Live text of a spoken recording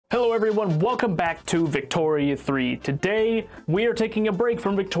Hello everyone, welcome back to Victoria 3. Today, we are taking a break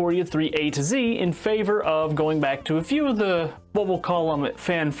from Victoria 3 A to Z in favor of going back to a few of the, what we'll call them,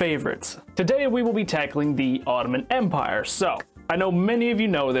 fan favorites. Today we will be tackling the Ottoman Empire. So, I know many of you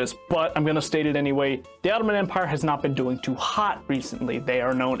know this, but I'm going to state it anyway. The Ottoman Empire has not been doing too hot recently. They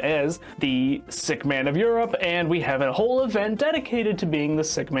are known as the Sick Man of Europe, and we have a whole event dedicated to being the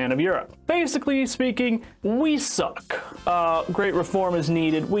Sick Man of Europe. Basically speaking, we suck. Great reform is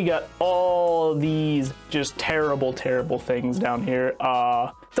needed. We got all these just terrible things down here.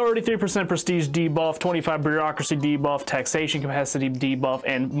 33% prestige debuff, 25 bureaucracy debuff, taxation capacity debuff,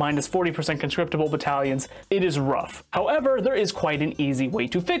 and minus 40% conscriptable battalions. It is rough. However, there is quite an easy way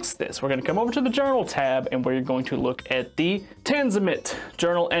to fix this. We're going to come over to the journal tab and we're going to look at the Tanzimat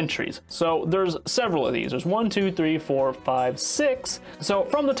journal entries. So there's several of these. There's 1, 2, 3, 4, 5, 6. So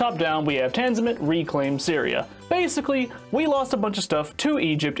from the top down, we have Tanzimat reclaim Syria. Basically, we lost a bunch of stuff to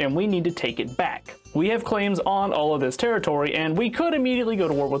Egypt and we need to take it back. We have claims on all of this territory, and we could immediately go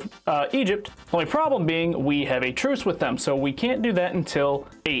to war with Egypt. The only problem being we have a truce with them, so we can't do that until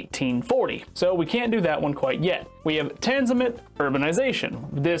 1840. So we can't do that one quite yet. We have Tanzimat urbanization.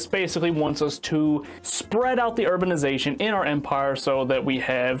 This basically wants us to spread out the urbanization in our empire so that we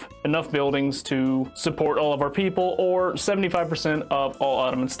have enough buildings to support all of our people, or 75% of all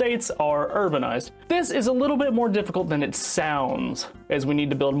Ottoman states are urbanized. This is a little bit more difficult than it sounds, as we need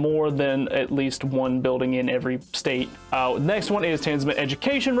to build more than at least one building in every state. Next one is Tanzimat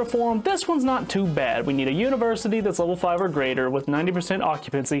education reform. This one's not too bad. We need a university that's level 5 or greater with 90%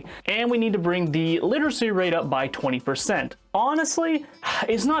 occupancy, and we need to bring the literacy rate up by 20%. Honestly,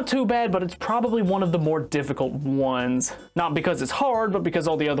 it's not too bad, but it's probably one of the more difficult ones. Not because it's hard, but because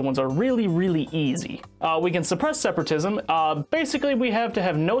all the other ones are really easy. We can suppress separatism. Basically, we have to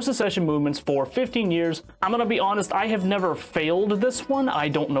have no secession movements for 15 years. I'm gonna be honest, I have never failed this one. I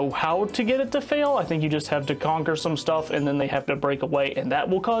don't know how to get it to fail. I think you just have to conquer some stuff and then they have to break away and that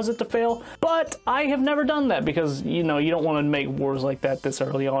will cause it to fail. But I have never done that because, you know, you don't want to make wars like that this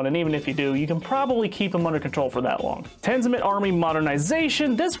early on. And even if you do, you can probably keep them under control for that long. Tanzimat army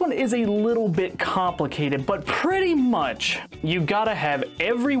modernization. This one is a little bit complicated, but pretty much you gotta have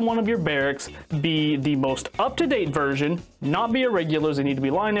every one of your barracks be the most up-to-date version, not be irregulars. They need to be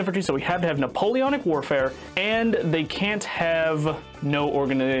line infantry, so we have to have Napoleonic warfare, and they can't have no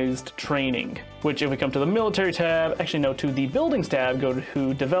organized training. Which, if we come to the military tab, actually no, to the buildings tab, go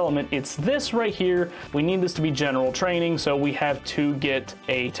to development, it's this right here. We need this to be general training, so we have to get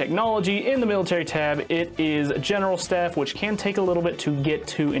a technology in the military tab. It is general staff, which can take a little bit to get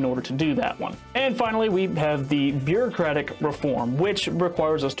to in order to do that one. And finally, we have the bureaucratic reform, which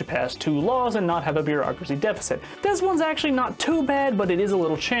requires us to pass 2 laws and not have a bureaucracy deficit. This one's actually not too bad, but it is a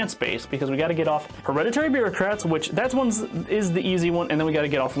little chance-based because we got to get off hereditary bureaucrats, which that one is the easy one, and then we got to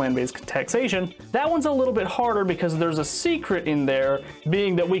get off land-based taxation. That one's a little bit harder because there's a secret in there,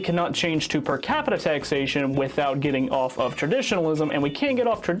 being that we cannot change to per capita taxation without getting off of traditionalism, and we can't get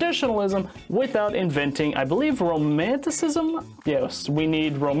off traditionalism without inventing, I believe, romanticism? Yes, we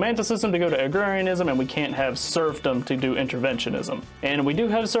need romanticism to go to agrarianism, and we can't have serfdom to do interventionism. And we do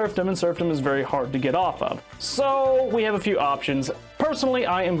have serfdom, and serfdom is very hard to get off of. So we have a few options. Personally,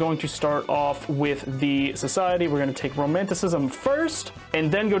 I am going to start off with the society. We're going to take romanticism first, and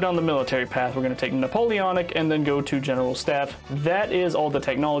then go down the military path. We're going to take Napoleonic, and then go to general staff. That is all the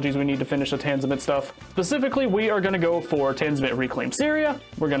technologies we need to finish the Tanzimat stuff. Specifically, we are going to go for Tanzimat reclaim Syria.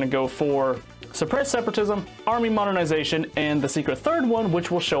 We're going to go for suppress separatism, army modernization, and the secret third one,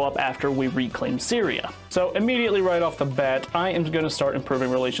 which will show up after we reclaim Syria. So immediately right off the bat, I am going to start improving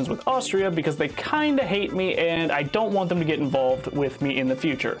relations with Austria because they kind of hate me and I don't want them to get involved with me in the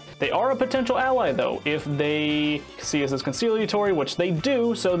future. They are a potential ally though, if they see us as conciliatory, which they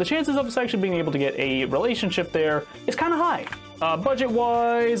do, so the chances of us actually being able to get a relationship there is kind of high.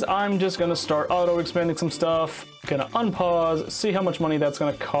 Budget-wise, I'm just gonna start auto-expanding some stuff, gonna unpause, see how much money that's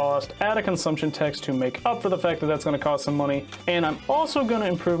gonna cost, add a consumption tax to make up for the fact that that's gonna cost some money, and I'm also gonna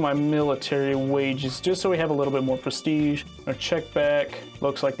improve my military wages just so we have a little bit more prestige. Gonna check back.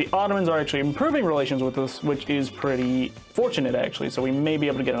 Looks like the Ottomans are actually improving relations with us, which is pretty fortunate actually, so we may be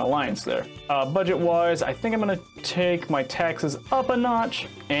able to get an alliance there. Budget-wise, I think I'm gonna take my taxes up a notch,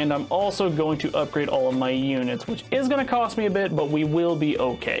 and I'm also going to upgrade all of my units, which is gonna cost me a bit, but we will be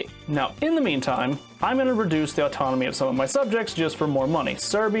okay. Now, in the meantime, I'm going to reduce the autonomy of some of my subjects just for more money.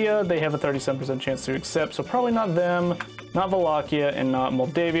 Serbia, they have a 37% chance to accept, so probably not them. not Wallachia, and not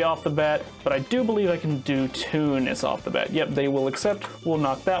Moldavia off the bat, but I do believe I can do Tunis off the bat. Yep, they will accept. We'll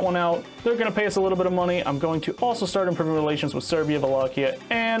knock that one out. They're going to pay us a little bit of money. I'm going to also start improving relations with Serbia, Wallachia,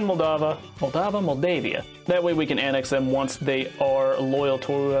 and Moldavia. That way we can annex them once they are loyal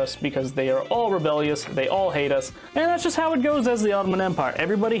to us, because they are all rebellious, they all hate us, and that's just how it goes as the Ottoman Empire.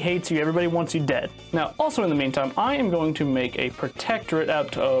 Everybody hates you, everybody wants you dead. Now, also in the meantime, I am going to make a protectorate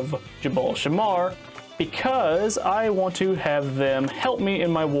out of Jabal Shammar, because I want to have them help me in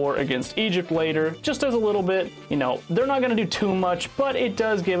my war against Egypt later, just as a little bit. You know, they're not going to do too much, but it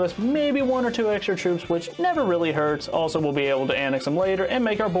does give us maybe 1 or 2 extra troops, which never really hurts. Also, we'll be able to annex them later and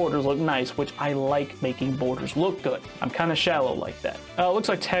make our borders look nice, which I like making borders look good. I'm kind of shallow like that. Looks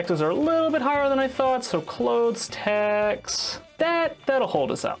like taxes are a little bit higher than I thought, so clothes tax, that'll hold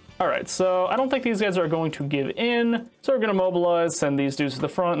us out. All right, so I don't think these guys are going to give in. So we're going to mobilize, send these dudes to the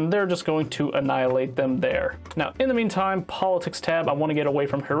front, and they're just going to annihilate them there. Now, in the meantime, politics tab, I want to get away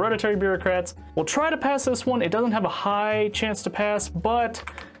from hereditary bureaucrats. We'll try to pass this one. It doesn't have a high chance to pass, but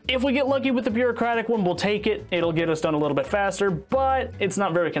if we get lucky with the bureaucratic one, we'll take it. It'll get us done a little bit faster, but it's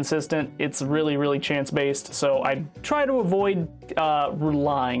not very consistent. It's really, really chance-based, so I try to avoid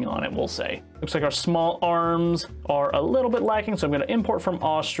relying on it, we'll say. Looks like our small arms are a little bit lacking, so I'm going to import from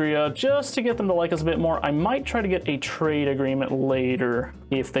Austria just to get them to like us a bit more. I might try to get a trade agreement later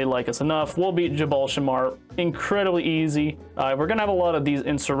if they like us enough. We'll beat Jabal Shammar incredibly easy. We're going to have a lot of these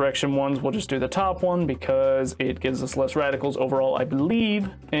insurrection ones. We'll just do the top one because it gives us less radicals overall, I believe.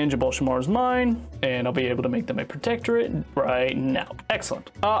 And Jabal Shammar is mine, and I'll be able to make them a protectorate right now. Excellent.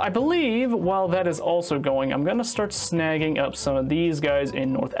 I believe while that is also going, I'm going to start snagging up some of these guys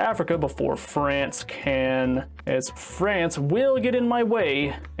in North Africa before France can, as France will get in my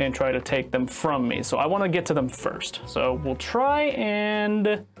way and try to take them from me. So I want to get to them first. So we'll try,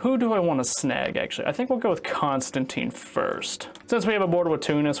 and who do I want to snag actually? I think we'll go with Constantine first. Since we have a border with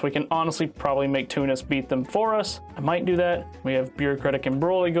Tunis, we can honestly probably make Tunis beat them for us. I might do that. We have bureaucratic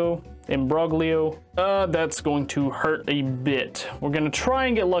imbroglio. That's going to hurt a bit. We're going to try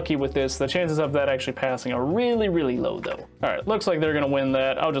and get lucky with this. The chances of that actually passing are really, really low though. All right, looks like they're going to win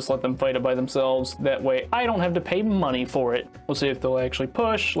that. I'll just let them fight it by themselves. That way I don't have to pay money for it. We'll see if they'll actually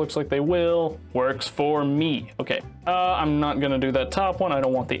push. Looks like they will. Works for me. Okay, I'm not going to do that top one. I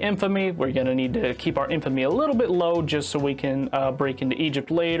don't want the infamy. We're going to need to keep our infamy a little bit low just so we can break into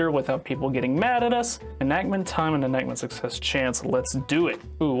Egypt later without people getting mad at us. Enactment time and enactment success chance. Let's do it.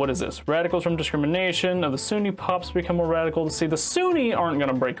 Ooh, what is this? Radicals from discrimination of the Sunni pops become more radical. See, the Sunni aren't going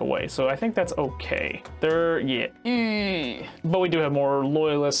to break away, so I think that's okay. But we do have more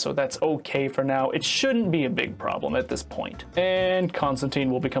loyalists, so that's okay for now. It shouldn't be a big problem at this point. And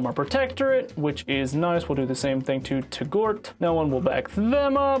Constantine will become our protectorate, which is nice. We'll do the same thing to Touggourt. No one will back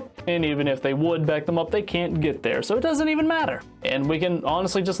them up, and even if they would back them up, they can't get there, so it doesn't even matter. And we can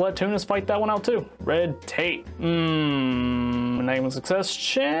honestly just let Tunis fight that one out too. Red tape. Enactment success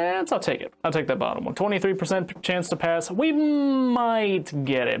chance. I'll take it. I'll take that bottom one. 23% chance to pass. We might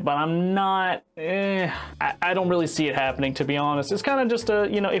get it, but I'm not. I don't really see it happening, to be honest. It's kind of just a,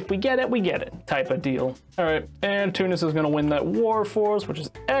 you know, if we get it, we get it type of deal. All right, and Tunis is going to win that war for us, which is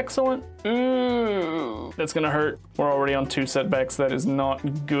excellent. Ooh, that's going to hurt. We're already on 2 setbacks. That is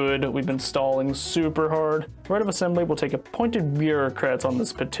not good. We've been stalling super hard. Right of assembly, we'll take appointed bureaucrats on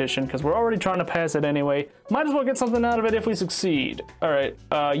this petition because we're already trying to pass it anyway. Might as well get something out of it if we succeed. All right,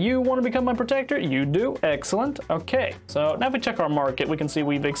 you want to become my protector? You do. Excellent. Okay, so now if we check our market, we can see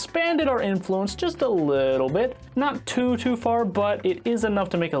we've expanded our influence just a little bit. Not too far, but it is enough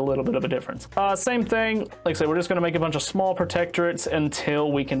to make a little bit of a difference. Same thing. Like I said, we're just going to make a bunch of small protectorates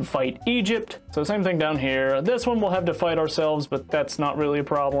until we can fight Egypt. So same thing down here. This one we'll have to fight ourselves, but that's not really a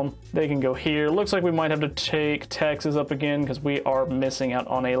problem. They can go here. Looks like we might have to take taxes up again because we are missing out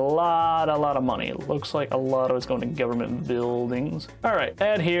on a lot of money. It looks like a lot of it's going to government buildings. All right,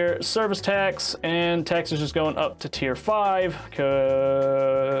 add here service tax, and tax is just going up to tier 5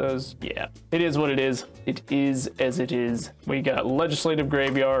 because yeah, it is what it is. It is as it is. We got legislative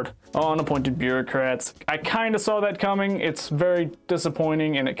graveyard, unappointed bureaucrats. I kind of saw that coming. It's very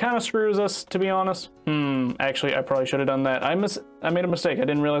disappointing and it kind of screws us, to be honest. Actually, I probably should have done that. I made a mistake. I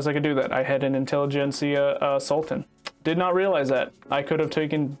didn't realize I could do that. I had an intelligentsia sultan. Did not realize that. I could have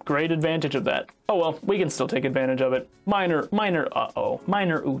taken great advantage of that. Oh well, we can still take advantage of it. Minor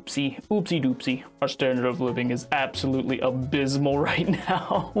oopsie doopsie. Our standard of living is absolutely abysmal right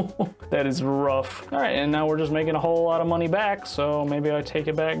now. That is rough. All right, and now we're just making a whole lot of money back, so maybe I take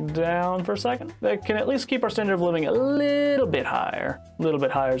it back down for a second. That can at least keep our standard of living a little bit higher. A little bit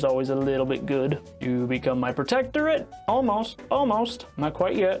higher is always a little bit good. You become my protectorate. Almost. Not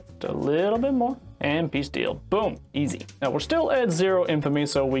quite yet. A little bit more. and peace deal. Boom, easy. Now we're still at 0 infamy,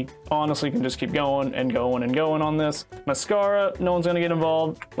 so we honestly can just keep going and going and going on this. Mascara, no one's gonna get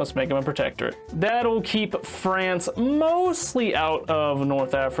involved. Let's make him a protectorate. That'll keep France mostly out of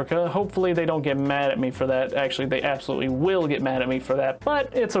North Africa. Hopefully they don't get mad at me for that. Actually, they absolutely will get mad at me for that, but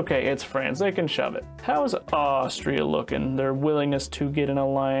it's okay, it's France, they can shove it. How's Austria looking? Their willingness to get an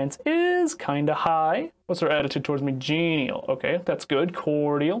alliance is kinda high. What's their attitude towards me? Genial. Okay, that's good.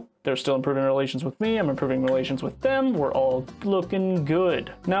 Cordial. They're still improving relations with me. I'm improving relations with them. We're all looking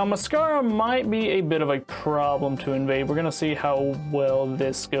good. Now, Mascara might be a bit of a problem to invade. We're gonna see how well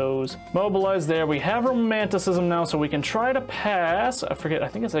this goes. Mobilize there. We have Romanticism now, so we can try to pass. I forget, I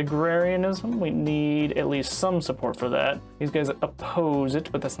think it's Agrarianism. We need at least some support for that. These guys oppose it,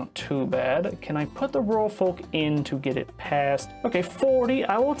 but that's not too bad. Can I put the rural folk in to get it passed? Okay, 40.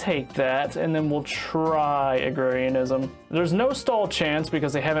 I will take that, and then we'll try Agrarianism. There's no stall chance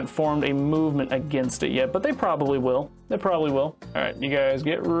because they haven't formed a movement against it yet, but they probably will. They probably will. All right, you guys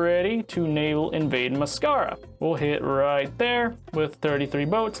get ready to naval invade Mascara. We'll hit right there with 33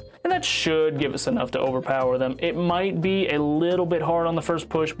 boats, and that should give us enough to overpower them. It might be a little bit hard on the first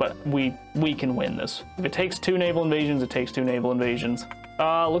push, but we can win this. If it takes 2 naval invasions, it takes 2 naval invasions.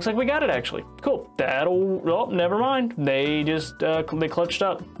 Looks like we got it, actually. Cool. That'll... Oh, never mind. They just, they clutched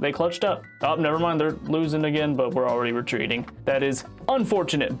up. They clutched up. Oh, never mind. They're losing again, but we're already retreating. That is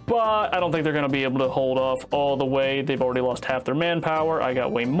unfortunate, but I don't think they're going to be able to hold off all the way. They've already lost half their manpower. I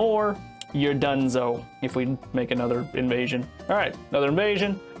got way more. You're donezo if we make another invasion. All right, another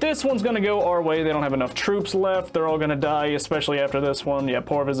invasion. This one's gonna go our way. They don't have enough troops left. They're all gonna die, especially after this one. Yeah,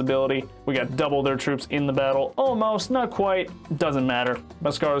 poor visibility. We got double their troops in the battle. Almost, not quite, doesn't matter.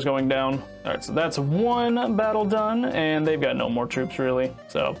 Mascara's going down. All right, so that's one battle done, and they've got no more troops really.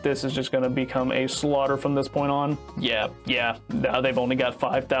 So this is just gonna become a slaughter from this point on. Yeah, now they've only got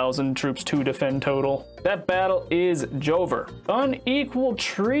 5,000 troops to defend total. That battle is Jover. Unequal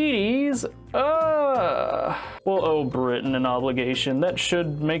treaties. We'll owe Britain an obligation. That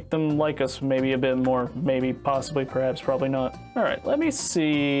should make them like us maybe a bit more. Maybe, possibly, perhaps, probably not. All right, let me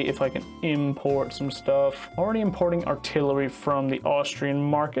see if I can import some stuff. Already importing artillery from the Austrian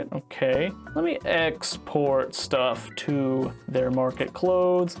market. Okay, let me export stuff to their market.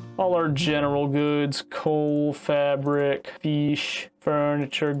 Clothes, all our general goods, coal, fabric, fish,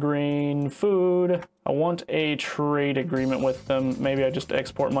 furniture, grain, food. I want a trade agreement with them. Maybe I just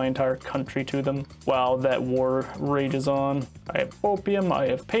export my entire country to them while that war rages on. I have opium, I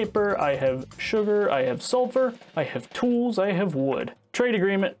have paper, I have sugar, I have sulfur, I have tools, I have wood. Trade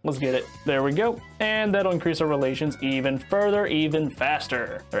agreement, let's get it. There we go. And that'll increase our relations even further, even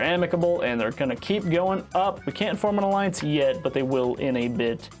faster. They're amicable and they're gonna keep going up. We can't form an alliance yet, but they will in a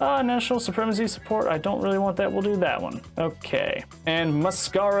bit. National supremacy support, I don't really want that. We'll do that one. Okay. And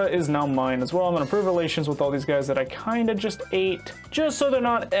Mascara is now mine as well. I'm gonna improve relations with all these guys that I kinda just ate, just so they're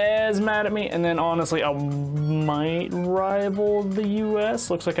not as mad at me. And then honestly, I might rival the US.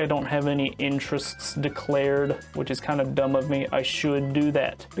 Looks like I don't have any interests declared, which is kind of dumb of me. I should do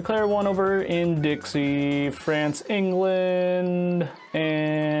that. Declare one over in Dixie, France, England,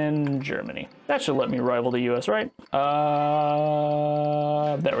 and Germany. That should let me rival the US, right?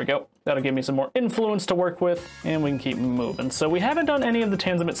 There we go. That'll give me some more influence to work with, and we can keep moving. So we haven't done any of the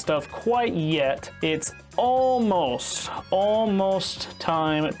Tanzimit stuff quite yet. It's almost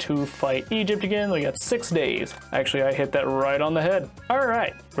time to fight Egypt again. We got 6 days. Actually, I hit that right on the head. All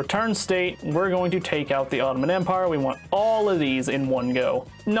right, return state. We're going to take out the Ottoman Empire. We want all of these in one go.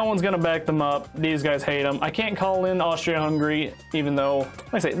 No one's gonna back them up. These guys hate them. I can't call in Austria-Hungary, even though,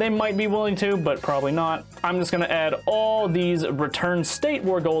 like I say, they might be willing to, but probably not. I'm just gonna add all these return state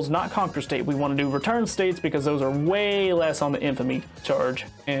war goals, not conquer state. We wanna do return states because those are way less on the infamy charge.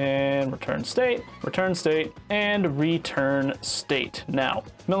 And return state, and return state. Now,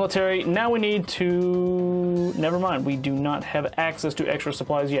 military, now we need to, never mind, we do not have access to extra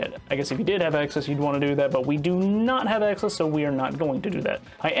supplies yet. I guess if you did have access, you'd want to do that, but we do not have access, so we are not going to do that.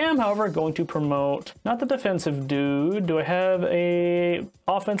 I am, however, going to promote, not the defensive dude. Do I have a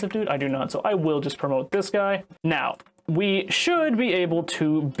offensive dude? I do not, so I will just promote this guy. Now, we should be able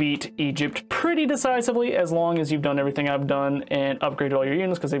to beat Egypt pretty decisively as long as you've done everything I've done and upgraded all your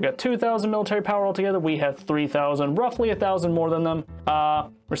units, because they've got 2,000 military power altogether. We have 3,000, roughly 1,000 more than them.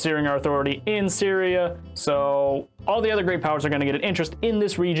 We're searing our authority in Syria, so all the other great powers are going to get an interest in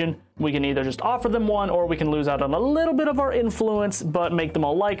this region. We can either just offer them one, or we can lose out on a little bit of our influence, but make them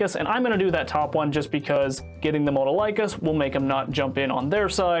all like us. And I'm going to do that top one just because getting them all to like us will make them not jump in on their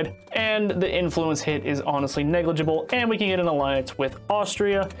side. And the influence hit is honestly negligible. and we can get an alliance with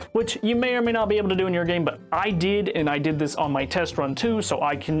Austria, which you may or may not be able to do in your game, but I did, and I did this on my test run too, so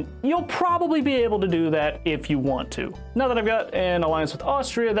you'll probably be able to do that if you want to. Now that I've got an alliance with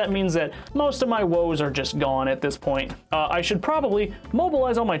Austria, that means that most of my woes are just gone at this point. I should probably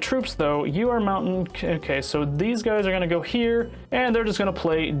mobilize all my troops though. You are mountain, okay, so these guys are gonna go here, and they're just gonna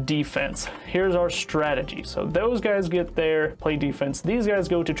play defense. Here's our strategy. So those guys get there, play defense. These guys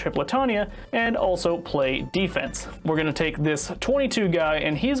go to Tripletania and also play defense. We're gonna take this 22 guy,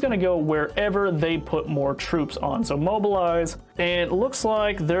 and he's gonna go wherever they put more troops on. So mobilize, and it looks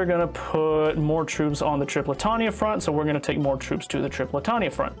like they're gonna put more troops on the Tripletania front, so we're gonna take more troops to the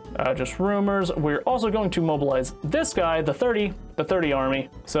Tripletania front. Just rumors. We're also going to mobilize this guy, the 30 army.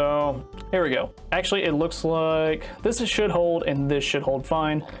 So here we go. Actually, it looks like this should hold and this should hold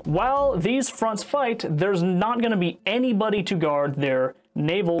fine. While these fronts fight, there's not gonna be anybody to guard their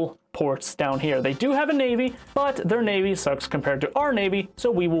naval ports down here. They do have a navy, but their navy sucks compared to our navy,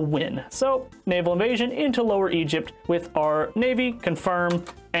 so we will win. So naval invasion into Lower Egypt with our navy, confirm,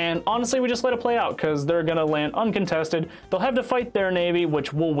 and honestly we just let it play out because they're gonna land uncontested. They'll have to fight their navy,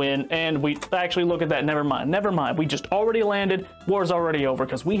 which will win, and we actually look at that, never mind, we just already landed, war's already over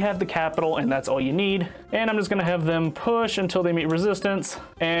because we have the capital and that's all you need. And I'm just gonna have them push until they meet resistance,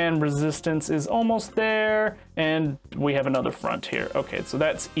 and resistance is almost there, and we have another front here. Okay, so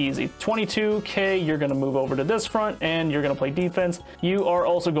that's easy. 22k, you're gonna move over to this front and you're gonna play defense. You are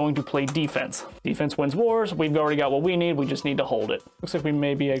also going to play defense. Defense wins wars. We've already got what we need. We just need to hold it. Looks like we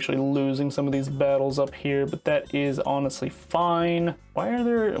may be actually losing some of these battles up here, but that is honestly fine. Why is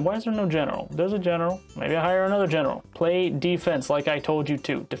there no general? There's a general. Maybe I hire another general. Play defense like I told you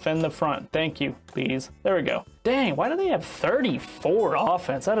to. Defend the front. Thank you, please. There we go. Dang, why do they have 34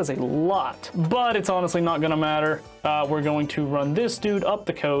 offense? That is a lot. But it's honestly not gonna matter. We're going to run this dude up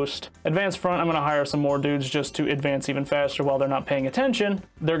the coast. Advance front, I'm gonna hire some more dudes just to advance even faster while they're not paying attention.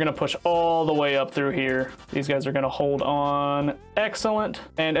 They're gonna push all the way up through here. These guys are gonna hold on. Excellent.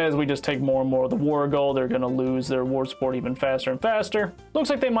 And as we just take more and more of the war goal, they're gonna lose their war support even faster and faster. Looks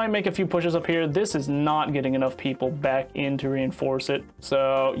like they might make a few pushes up here. This is not getting enough people back in to reinforce it.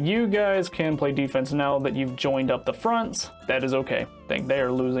 So you guys can play defense now that you've joined up the fronts. That is okay. I think they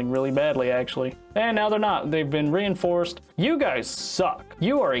are losing really badly, actually. And now they're not. They've been reinforced. You guys suck.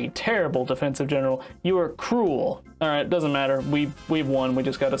 You are a terrible defensive general. You are cruel. All right, doesn't matter. We've won. We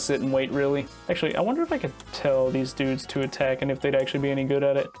just got to sit and wait, really. Actually, I wonder if I could tell these dudes to attack and if they'd actually be any good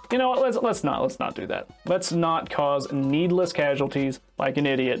at it. You know what? Let's not do that. Let's not cause needless casualties like an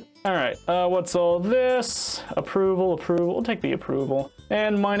idiot. All right, what's all this? Approval. We'll take the approval.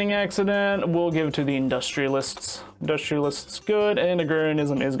 And mining accident, we'll give it to the industrialists. Industrialists good, and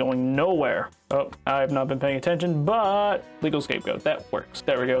agrarianism is going nowhere. Oh, I've not been paying attention, but legal scapegoat, that works.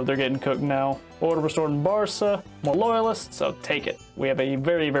 There we go, they're getting cooked now. Order restored in Barca, more loyalists, so take it. We have a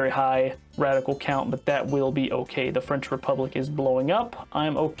very, very high radical count, but that will be okay. The French Republic is blowing up.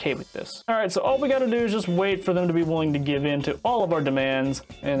 I'm okay with this. All right, so all we gotta do is just wait for them to be willing to give in to all of our demands,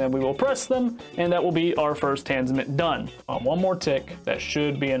 and then we will press them, and that will be our first Tanzimit done. On one more tick, that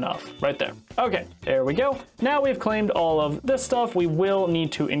should be enough, right there. Okay, there we go. Now we've claimed all of this stuff. We will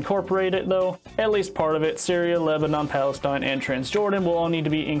need to incorporate it though, at least part of it. Syria, Lebanon, Palestine, and Transjordan will all need to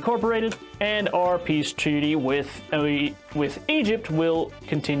be incorporated, and our peace treaty with Egypt will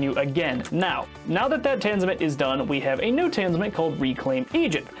continue again. Now that Tanzimit is done, we have a new Tanzimit called Reclaim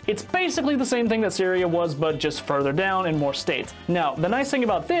Egypt. It's basically the same thing that Syria was, but just further down and more states. Now, the nice thing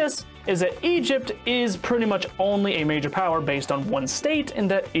about this is that Egypt is pretty much only a major power based on one state, and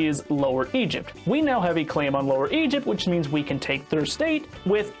that is Lower Egypt. We now have a claim on Lower Egypt, which means we can take their state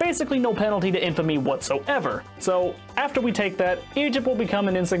with basically no penalty to infamy whatsoever. So after we take that, Egypt will become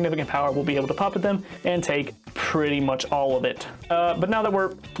an insignificant power. We'll be able to puppet them and take pretty much all of it. But now that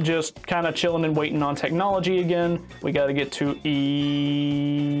we're just kind of chilling and waiting on technology again, we got to get to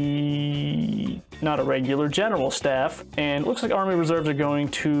not a regular general staff, and it looks like army reserves are going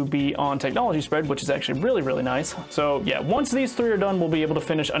to be on technology spread, which is actually really, really nice. So yeah, once these three are done, we'll be able to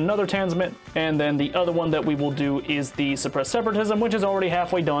finish another Tanzimit, and then the other one that we will do is the suppress separatism, which is already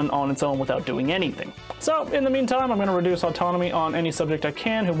halfway done on its own without doing anything. So in the meantime, I'm going to reduce autonomy on any subject I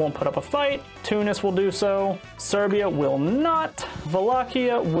can who won't put up a fight. Tunis will do so, Serbia will not,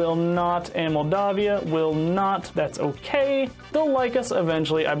 Wallachia will not, and Moldavia will not. That's okay. They'll like us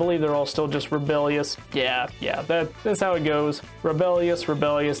eventually. I believe they're all still just rebellious. Yeah, that's how it goes.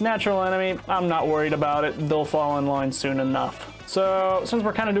 Rebellious, natural enemy. I'm not worried about it. They'll fall in line soon enough. So since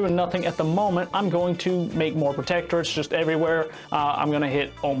we're kind of doing nothing at the moment, I'm going to make more protectorates just everywhere. I'm going to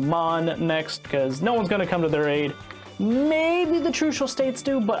hit Oman next because no one's going to come to their aid. Maybe the Trucial States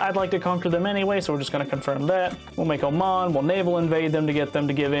do, but I'd like to conquer them anyway, so we're just going to confirm that. We'll make Oman, we'll naval invade them to get them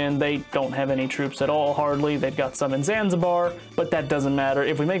to give in. They don't have any troops at all, hardly. They've got some in Zanzibar, but that doesn't matter.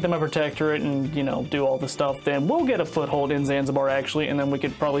 If we make them a protectorate and, you know, do all the stuff, then we'll get a foothold in Zanzibar, actually, and then we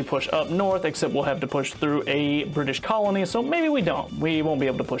could probably push up north, except we'll have to push through a British colony, so maybe we don't. We won't be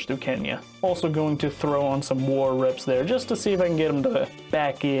able to push through Kenya. Also going to throw on some war reps there, just to see if I can get them to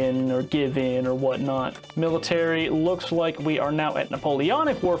back in or give in or whatnot. Military looks like we are now at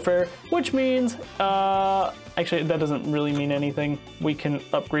Napoleonic warfare, which means, actually that doesn't really mean anything. We can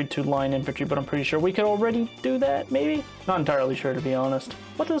upgrade to line infantry, but I'm pretty sure we could already do that, maybe? Not entirely sure, to be honest.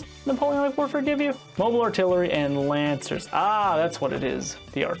 What does Napoleonic warfare give you? Mobile artillery and lancers. Ah, that's what it is.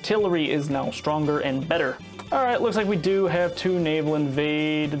 The artillery is now stronger and better. All right, looks like we do have to naval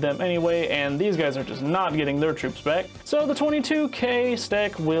invade them anyway, and these guys are just not getting their troops back. So the 22K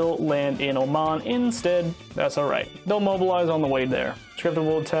stack will land in Oman instead. That's all right. They'll mobilize on the way there.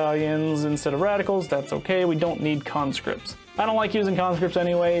 Scriptable Italians instead of radicals, that's okay. We don't need conscripts. I don't like using conscripts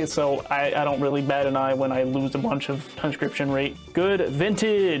anyway, so I don't really bat an eye when I lose a bunch of conscription rate. Good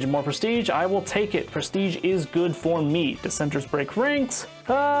vintage, more prestige, I will take it. Prestige is good for me. Dissenters break ranks.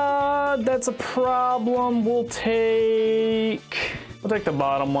 That's a problem. We'll take the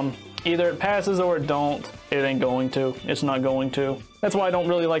bottom one. Either it passes or it don't. It ain't going to. It's not going to. That's why I don't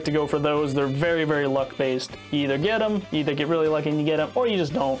really like to go for those. They're very, very luck-based. You either get them, you either get really lucky and you get them, or you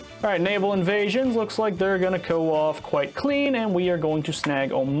just don't. All right, naval invasions. Looks like they're going to go off quite clean, and we are going to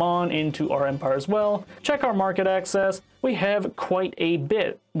snag Oman into our empire as well. Check our market access. We have quite a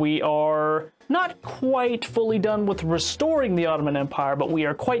bit. We are not quite fully done with restoring the Ottoman Empire, but we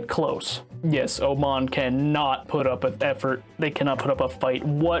are quite close. Yes, Oman cannot put up an effort. They cannot put up a fight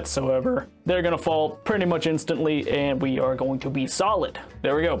whatsoever. They're going to fall pretty much instantly, and we are going to be solid.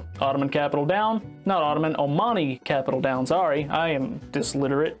 There we go. Ottoman capital down. Not Ottoman, Omani capital down. Sorry, I am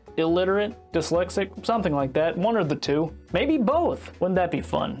illiterate, dyslexic, something like that. One or the two. Maybe both. Wouldn't that be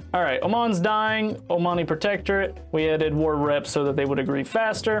fun? All right, Oman's dying. Omani protectorate. We added war reps so that they would agree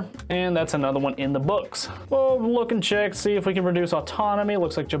faster, and that's another one in the books. We'll look and check, see if we can reduce autonomy.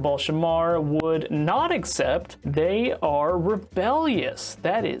 Looks like Jabal Shammar would not accept. They are rebellious.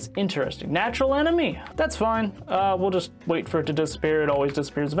 That is interesting. Natural enemy. That's fine. We'll just wait for it to disappear. It always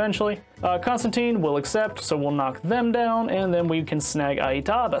disappears eventually. Constantine will accept, so we'll knock them down, and then we can snag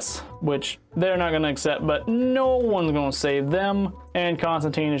Aitabas, which they're not going to accept, but no one's going to save them. And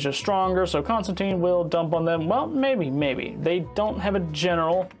Constantine is just stronger, so Constantine will dump on them. Well, maybe. They don't have a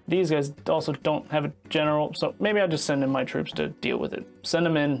general. These guys also don't have a general, so maybe I'll just send in my troops to deal with it. Send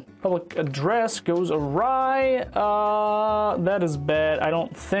them in. Public address goes awry. That is bad. I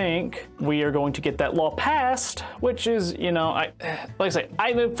don't think we are going to get that law passed, which is, you know, like I say,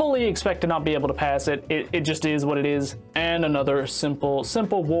 I fully expect to not be able to pass it. It just is what it is. And another simple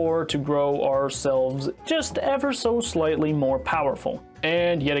war to grow ourselves just ever so slightly more powerful.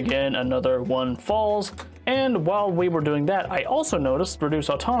 And yet again, another one falls. And while we were doing that, I also noticed, reduce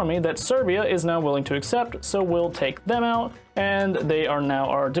autonomy, that Serbia is now willing to accept, so we'll take them out, and they are now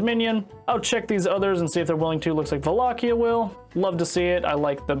our dominion. I'll check these others and see if they're willing to. Looks like Wallachia will. Love to see it. I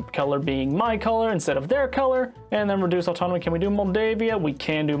like the color being my color instead of their color. And then reduce autonomy. Can we do Moldavia? We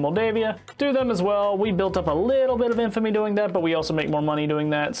can do Moldavia. Do them as well. We built up a little bit of infamy doing that, but we also make more money doing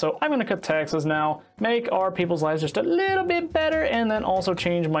that. So I'm going to cut taxes now, make our people's lives just a little bit better, and then also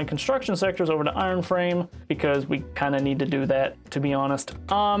change my construction sectors over to iron frame, because we kind of need to do that, to be honest.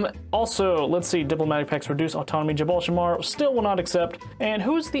 Also, let's see, diplomatic pacts reduce autonomy. Jabal Shammar still will not accept. And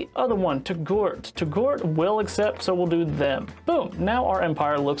who's the other one? Togourt. Togourt will accept, so we'll do them. Boom. Now our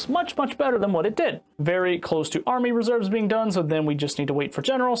empire looks much, much better than what it did. Very close to army reserves being done, so then we just need to wait for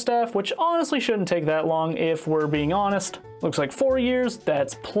general staff, which honestly shouldn't take that long if we're being honest. Looks like 4 years.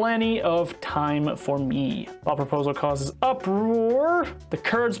 That's plenty of time for me. Law proposal causes uproar. The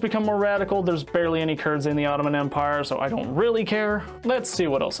Kurds become more radical. There's barely any Kurds in the Ottoman Empire, so I don't really care. Let's see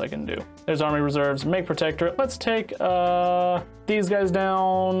what else I can do. There's army reserves. Make protectorate. Let's take these guys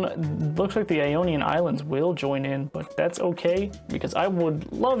down. Looks like the Ionian Islands will join in, but that's okay, because I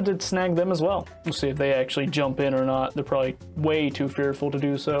would love to snag them as well. We'll see if they actually jump in or not. They're probably way too fearful to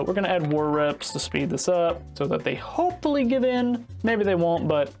do so. We're going to add war reps to speed this up so that they hopefully give in, maybe they won't,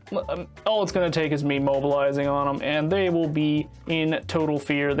 but all it's going to take is me mobilizing on them, and they will be in total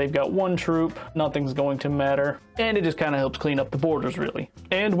fear. They've got 1 troop, nothing's going to matter, and it just kind of helps clean up the borders, really.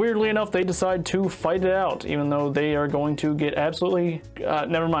 And weirdly enough, they decide to fight it out, even though they are going to get absolutely...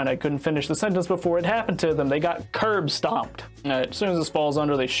 never mind, I couldn't finish the sentence before it happened to them. They got curb stomped. As soon as this falls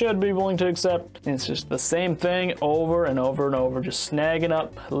under, they should be willing to accept. And it's just the same thing over and over and over, just snagging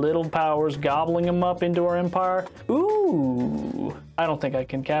up little powers, gobbling them up into our empire. Ooh, I don't think I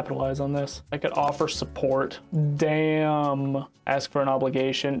can capitalize on this. I could offer support. Damn. Ask for an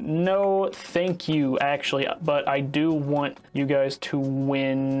obligation. No, thank you, actually, but I do want you guys to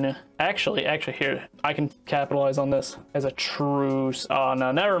win. Actually, here, I can capitalize on this as a truce. Oh,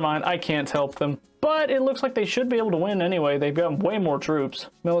 no, never mind. I can't help them. But it looks like they should be able to win anyway. They've got way more troops.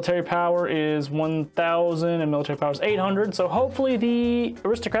 Military power is 1,000 and military power is 800. So hopefully the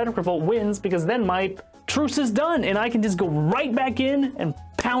aristocratic revolt wins, because then my truce is done and I can just go right back in and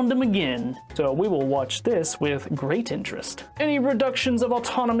pound them again. So we will watch this with great interest. Any reductions of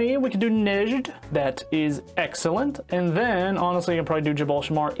autonomy, we can do Nejd. That is excellent. And then honestly, I can probably do Jabal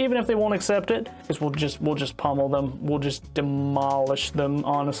Shamar, even if they won't accept it, because we'll just pummel them. We'll just demolish them,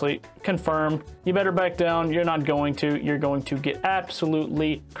 honestly. Confirm. You better back down. You're not going to. You're going to get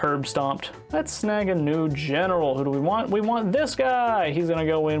absolutely curb stomped. Let's snag a new general. Who do we want? We want this guy. He's gonna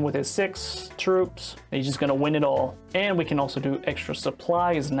go in with his 6 troops. He's just gonna win it all. And we can also do extra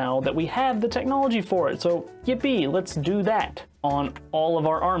supplies now that we have the technology for it. So yippee, let's do that on all of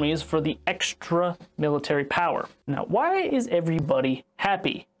our armies for the extra military power. Now, why is everybody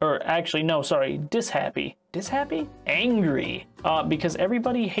happy? Or actually, no, sorry, dishappy. Dishappy? Angry. Because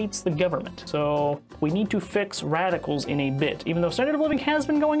everybody hates the government. So we need to fix radicals in a bit. Even though standard of living has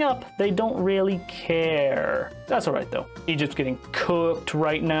been going up, they don't really care. That's all right though. Egypt's getting cooked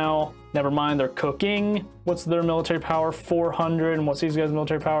right now. Never mind, they're cooking. What's their military power? 400. And what's these guys'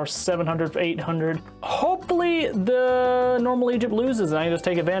 military power? 700, 800. Hopefully the normal Egypt loses and I just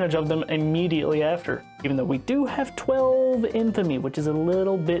take advantage of them immediately after. Even though we do have 12 infamy, which is a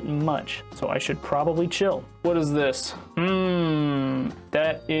little bit much. So I should probably chill. What is this?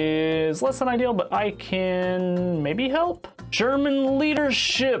 That is less than ideal, but I can maybe help. German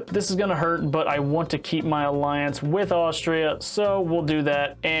leadership. This is gonna hurt, but I want to keep my alliance with Austria, so we'll do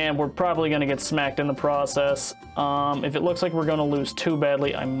that. And we're probably gonna get smacked in the process. If it looks like we're gonna lose too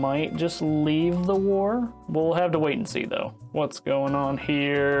badly, I might just leave the war. We'll have to wait and see though. What's going on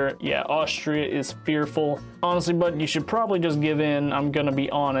here? Yeah, Austria is fearful. Honestly, but you should probably just give in. I'm gonna be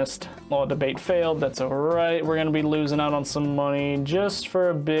honest. Law debate failed. That's all right. We're gonna be losing out on some money just for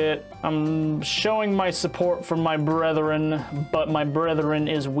a bit. I'm showing my support for my brethren, but my brethren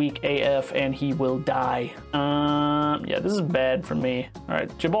is weak AF and he will die. Yeah, this is bad for me. All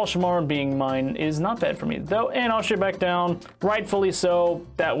right, Jabal Shamar being mine is not bad for me though, and Austria back down. Rightfully so.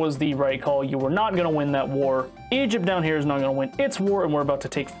 That was the right call. You were not gonna win that war. Egypt down here is not gonna win its war, and we're about to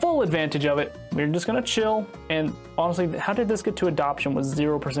take full advantage of it. We're just gonna chill. And honestly, how did this get to adoption with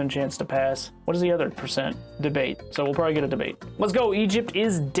 0% chance to pass? What is the other percent? Debate. So we'll probably get a debate. Let's go. Egypt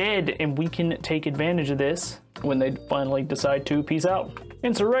is dead, and we can take advantage of this when they finally decide to peace out.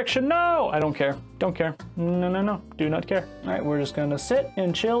 Insurrection, no! I don't care. Don't care. No, no, no. Do not care. All right, we're just gonna sit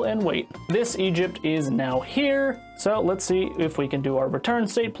and chill and wait. This Egypt is now here. So let's see if we can do our return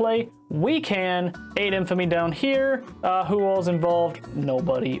state play. We can. 8 infamy down here. Who all's involved?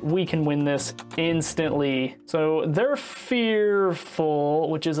 Nobody. We can win this instantly. So they're fearful,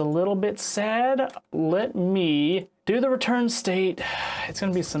 which is a little bit sad. Let me do the return state. It's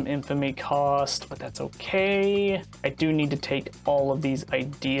gonna be some infamy cost, but that's okay. I do need to take all of these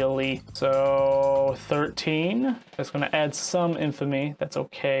ideally. So 13. That's gonna add some infamy. That's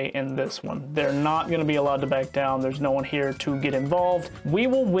okay. And this one. They're not gonna be allowed to back down. There's no one here to get involved. We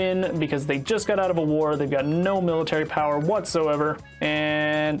will win because they just got out of a war. They've got no military power whatsoever.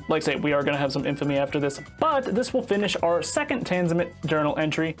 And like I say, we are gonna have some infamy after this, but this will finish our second Tanzimat journal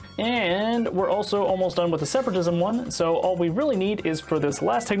entry. And we're also almost done with the separatism one. So all we really need is for this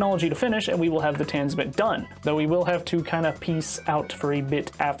last technology to finish and we will have the Tanzimat done. Though we will have to kind of peace out for a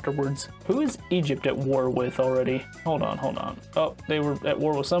bit afterwards. Who is Egypt at war with already? Hold on, hold on. Oh, they were at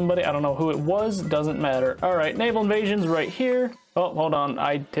war with somebody. I don't know who it was. Doesn't matter. All right, naval invasions right here. Oh, hold on,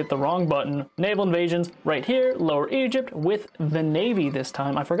 I hit the wrong button. Naval invasions right here, Lower Egypt with the Navy this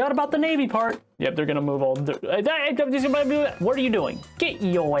time. I forgot about the Navy part. Yep, they're gonna move all the... What are you doing? Get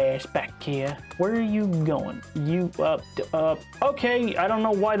your ass back here. Where are you going? You, okay, I don't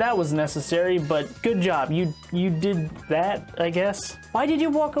know why that was necessary, but good job. You did that, I guess. Why did you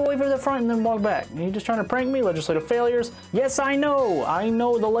walk away from the front and then walk back? Are you just trying to prank me? Legislative failures? Yes, I know. I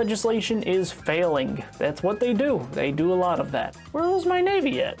know the legislation is failing. That's what they do. They do a lot of that. Where was my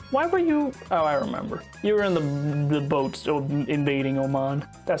Navy at? Why were you... Oh, I remember. You were in the boats invading Oman.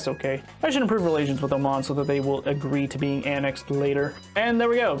 That's okay. I should improve relations with Oman so that they will agree to being annexed later. And there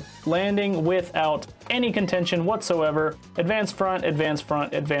we go. Landing without any contention whatsoever. Advance front, advance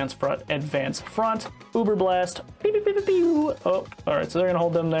front, advance front, advance front. Uber blast. Pew, pew, pew, pew, pew. Oh, all right, so they're gonna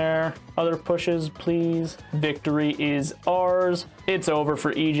hold them there. Other pushes, please. Victory is ours. It's over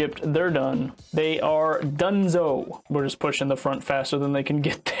for Egypt. They're done. They are donezo. We're just pushing the front faster than they can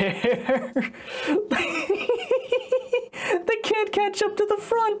get there. They can't catch up to the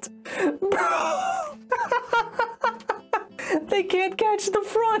front. Bro. They can't catch the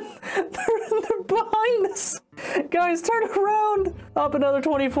front. They're behind us. Guys, turn around. Up another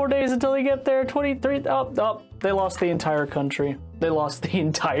 24 days until they get there. 23, up. They lost the entire country. They lost the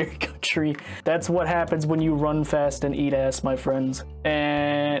entire country. That's what happens when you run fast and eat ass, my friends.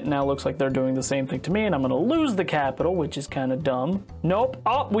 And now it looks like they're doing the same thing to me, and I'm gonna lose the capital, which is kind of dumb. Nope.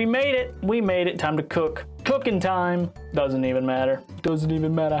 Oh, we made it. We made it. Time to cook. Cooking time. Doesn't even matter. Doesn't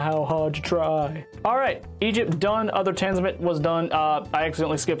even matter how hard you try. All right, Egypt done. Other Tanzimit was done. I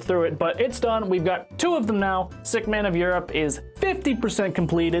accidentally skipped through it, but it's done. We've got 2 of them now. Sick Man of Europe is 50%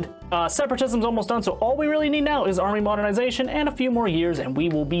 completed. Separatism's almost done, so all we really need now is army modernization and a few more years, and we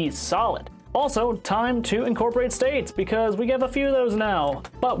will be solid. Also, time to incorporate states, because we have a few of those now.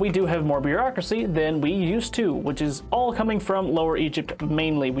 But we do have more bureaucracy than we used to, which is all coming from Lower Egypt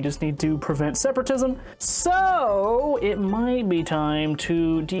mainly. We just need to prevent separatism. So it might be time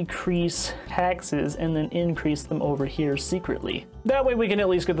to decrease taxes and then increase them over here secretly. That way we can at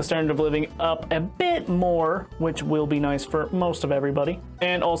least get the standard of living up a bit more, which will be nice for most of everybody.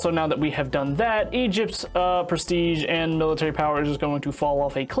 And also, now that we have done that, Egypt's prestige and military power is just going to fall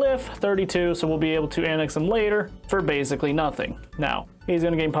off a cliff. 32, so we'll be able to annex them later for basically nothing. Now, he's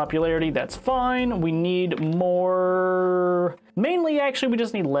gonna gain popularity, that's fine. We need more... Mainly, actually, we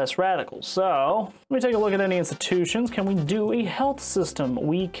just need less radicals. So, let me take a look at any institutions. Can we do a health system?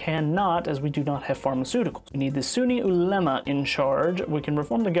 We cannot, as we do not have pharmaceuticals. We need the Sunni ulema in charge. We can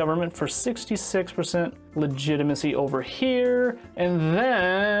reform the government for 66% legitimacy over here. And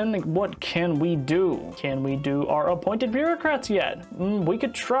then, what can we do? Can we do our appointed bureaucrats yet? We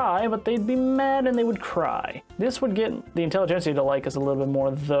could try, but they'd be mad and they would cry. This would get the intelligentsia to like us a little bit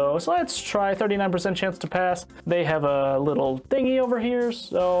more, though. So let's try 39% chance to pass. They have a little thingy over here,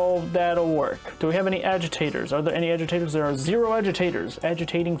 so that'll work. Do we have any agitators? Are there any agitators? There are 0 agitators.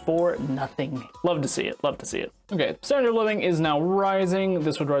 Agitating for nothing. Love to see it. Love to see it. Okay, standard of living is now rising.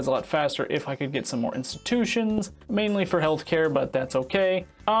 This would rise a lot faster if I could get some more institutions, mainly for healthcare, but that's okay.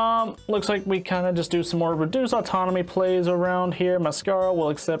 Looks like we kind of just do some more reduced autonomy plays around here. Mascara will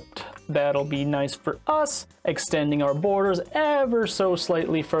accept. That'll be nice for us. Extending our borders ever so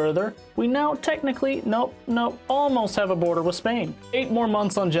slightly further. We now technically, nope, almost have a border with Spain. 8 more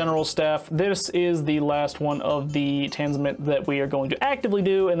months on general staff. This is the last one of the Tanzimit that we are going to actively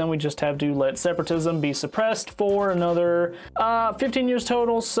do, and then we just have to let separatism be suppressed for another 15 years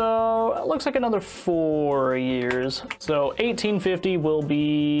total, so it looks like another 4 years. So 1850 will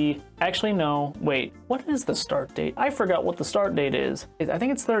be... Actually, no. Wait, what is the start date? I forgot what the start date is. I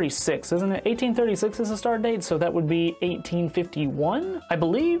think it's 36, isn't it? 1836 is the start date, so that would be 1851, I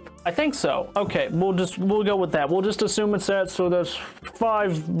believe? I think so. Okay, we'll go with that. We'll just assume it's that, so that's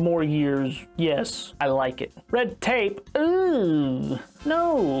 5 more years. Yes, I like it. Red tape. Ooh.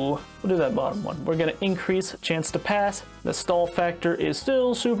 No, we'll do that bottom one. We're gonna increase chance to pass. The stall factor is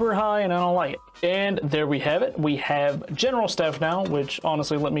still super high and I don't like it. And there we have it. We have general staff now, which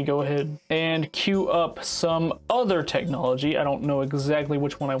honestly, let me go ahead and queue up some other technology. I don't know exactly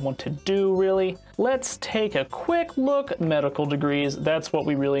which one I want to do really. Let's take a quick look. Medical degrees, that's what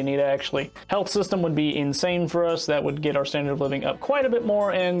we really need actually. Health system would be insane for us. That would get our standard of living up quite a bit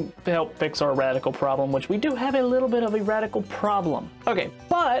more and help fix our radical problem, which we do have a little bit of a radical problem. Okay,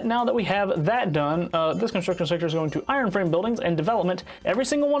 but now that we have that done, this construction sector is going to iron frame buildings and development. Every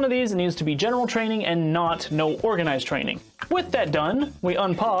single one of these needs to be general training and not no organized training. With that done, we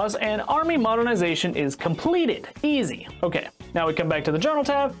unpause and army modernization is completed. Easy. Okay, Now we come back to the journal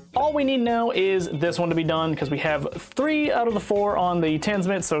tab. All we need now is this one to be done because we have 3 out of the 4 on the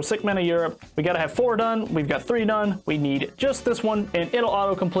Tanzmit, so Sick Men of Europe. We gotta have 4 done. We've got 3 done. We need just this one and it'll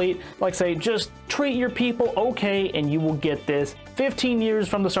auto-complete. Like I say, just treat your people okay and you will get this. 15 years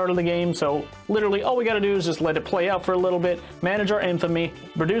from the start of the game, so literally all we gotta do is just let it play out for a little bit, manage our infamy,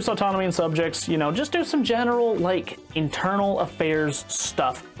 reduce autonomy and subjects, you know, just do some general, like, internal affairs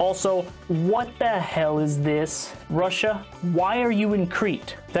stuff. Also, what the hell is this? Russia? Why are you in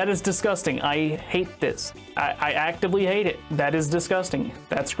Crete? That is disgusting. I hate this. I actively hate it. That is disgusting.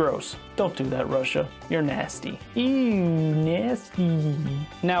 That's gross. Don't do that, Russia. You're nasty. Ew, nasty.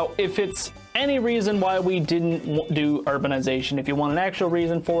 Now, if it's any reason why we didn't do urbanization, if you want an actual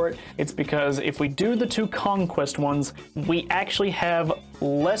reason for it, it's because if we do the 2 conquest ones, we actually have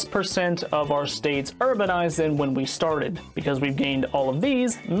less % of our states urbanized than when we started. Because we've gained all of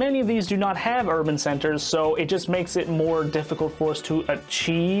these, many of these do not have urban centers, so it just makes it more difficult for us to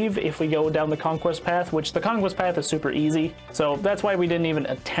achieve if we go down the conquest path, which the conquest path is super easy. So that's why we didn't even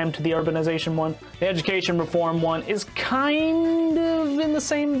attempt the urbanization one. The education reform one is kind of in the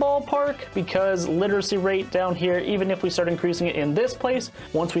same ballpark because literacy rate down here, even if we start increasing it in this place,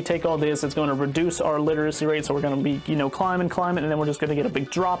 once we take all this, it's going to reduce our literacy rate. So we're going to be, you know, climbing, and then we're just going to get a big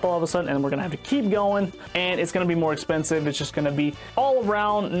drop all of a sudden, and then we're going to have to keep going, and it's going to be more expensive. It's just going to be all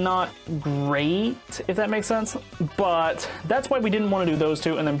around not great, if that makes sense. But that's why we didn't want to do those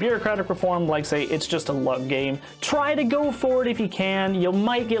 2. And then bureaucratic reform, like say, it's just a luck game. Try to go for it if you can. You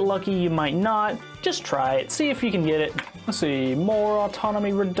might get lucky, you might not. Just try it. See if you can get it. Let's see. More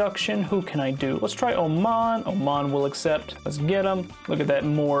autonomy reduction. Who can I do? Let's try Oman. Oman will accept. Let's get them. Look at that.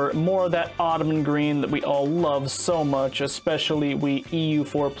 More of that Ottoman green that we all love so much, especially we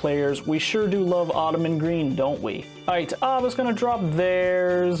EU4 players. We sure do love Ottoman green, don't we? Alright, Ava's gonna drop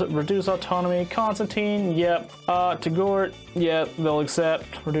theirs. Reduce autonomy. Constantine, yep. Tagort, yep, they'll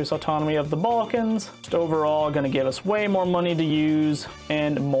accept. Reduce autonomy of the Balkans. Just overall gonna give us way more money to use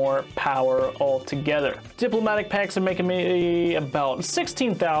and more power altogether. Diplomatic packs are making me about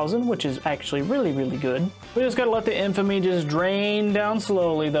 16,000, which is actually really, really good. We just gotta let the infamy just drain down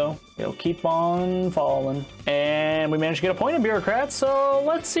slowly though. It'll keep on falling. And we managed to get a point in bureaucrats, so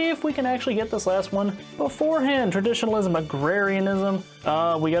let's see if we can actually get this last one beforehand. Traditionalism, agrarianism,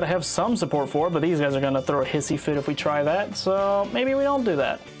 we gotta have some support for it, but these guys are gonna throw a hissy fit if we try that, so maybe we don't do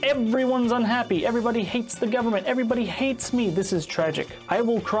that. Everyone's unhappy. Everybody hates the government. Everybody hates me. This is tragic. I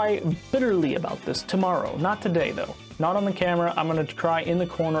will cry bitterly about this tomorrow. Not today, though. Not on the camera. I'm gonna cry in the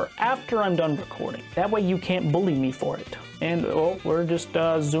corner after I'm done recording. That way you can't bully me for it. And, oh, we're just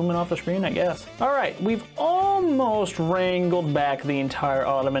zooming off the screen, I guess. All right, we've almost wrangled back the entire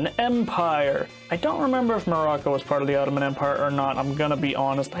Ottoman Empire. I don't remember if Morocco was part of the Ottoman Empire or not. I'm gonna be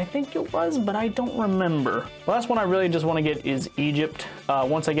honest. I think it was, but I don't remember. The last one I really just want to get is Egypt.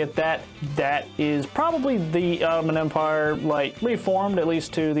 Once I get that, that is probably the Ottoman Empire, like, reformed, at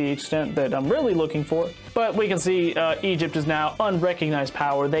least to the extent that I'm really looking for. But we can see Egypt is now unrecognized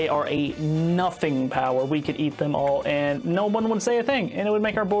power. They are a nothing power. We could eat them all and no one would say a thing. And it would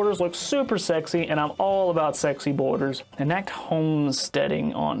make our borders look super sexy, and I'm all about sexy borders. Enact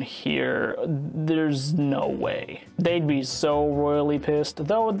homesteading on here. There's no way. They'd be so royally pissed.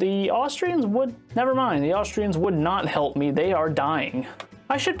 Though the Austrians would, never mind, the Austrians would not help me. They are dying.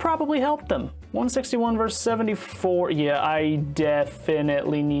 I should probably help them. 161 versus 74. Yeah, I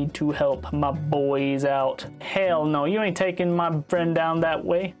definitely need to help my boys out. Hell no, you ain't taking my friend down that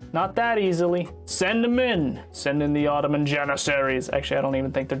way. Not that easily. Send them in. Send in the Ottoman Janissaries. Actually, I don't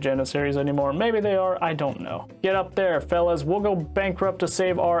even think they're Janissaries anymore. Maybe they are. I don't know. Get up there, fellas. We'll go bankrupt to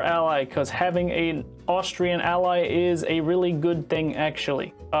save our ally, because having an Austrian ally is a really good thing,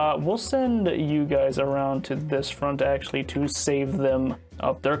 actually. We'll send you guys around to this front, actually, to save them.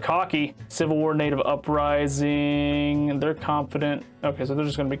 Oh, they're cocky. Civil War, Native Uprising. They're confident. Okay, so they're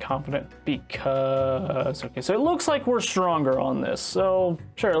just gonna be confident because... Okay, so it looks like we're stronger on this. So,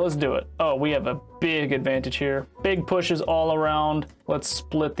 sure, let's do it. Oh, we have a big advantage here. Big pushes all around. Let's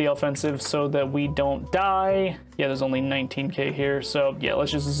split the offensive so that we don't die. Yeah, there's only 19k here. So, yeah,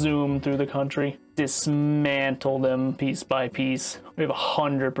 let's just zoom through the country. Dismantle them piece by piece. We have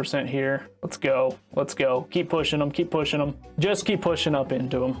 100% here. Let's go. Let's go. Keep pushing them. Keep pushing them. Just keep pushing up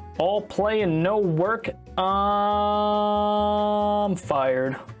into them. All play and no work. I'm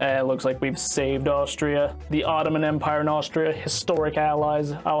fired. It looks like we've saved Austria. The Ottoman Empire and Austria, historic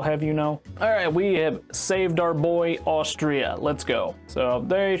allies, I'll have you know. All right, we have saved our boy Austria. Let's go. So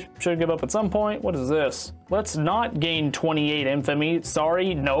they should give up at some point. What is this? let's not gain 28 infamy.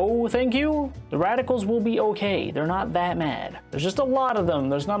 Sorry, no, thank you. The radicals will be okay. They're not that mad. There's just a lot of them.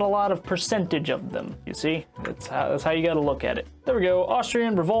 There's not a lot of percentage of them. You see? That's how you got to look at it. There we go.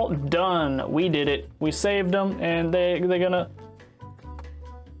 Austrian revolt done. We did it. We saved them, and they're gonna.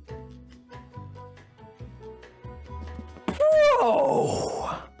 Bro,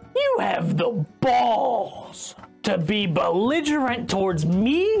 you have the balls to be belligerent towards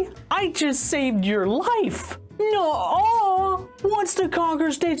me? I just saved your life. No, wants to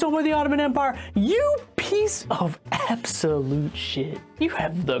conquer states owned by the Ottoman Empire. You piece of absolute shit. You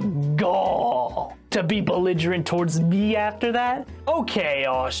have the gall to be belligerent towards me after that? Okay,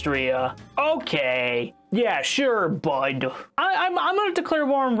 Austria. Okay. Yeah, sure, bud. I'm gonna declare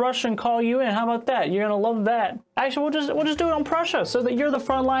war on Russia and call you in. How about that? You're gonna love that. Actually, we'll just do it on Prussia so that you're the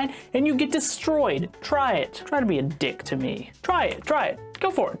front line and you get destroyed. Try it. Try to be a dick to me. Try it. Try it.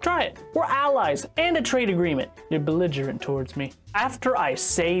 Go for it. Try it. We're allies and a trade agreement. You're belligerent towards me. After I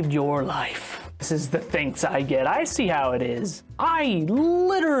saved your life. This is the thanks I get. I see how it is. I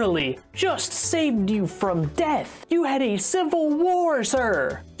literally just saved you from death. You had a civil war,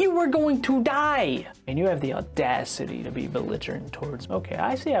 sir. You were going to die. And you have the audacity to be belligerent towards me. Okay,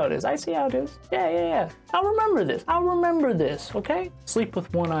 I see how it is. I see how it is. Yeah. I'll remember this. I'll remember this, okay? Sleep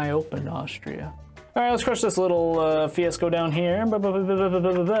with one eye open, Austria. All right, let's crush this little fiasco down here.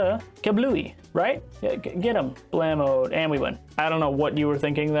 Kablooey, right? Yeah, get him. Blammo, and we win. I don't know what you were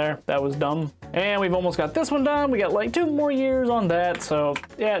thinking there. That was dumb. And we've almost got this one done. We got like 2 more years on that. So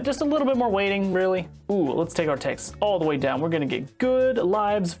yeah, just a little bit more waiting, really. Ooh, let's take our tax all the way down. We're gonna get good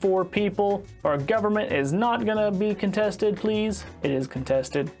lives for people. Our government is not gonna be contested, please. It is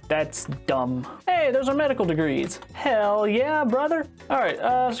contested. That's dumb. Hey, there's our medical degrees. Hell yeah, brother. All right,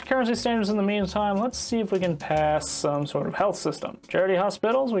 currency standards in the meantime. Let's see if we can pass some sort of health system. Charity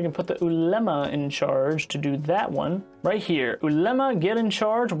hospitals, we can put the ulema in charge to do that one. Right here, ulema, get in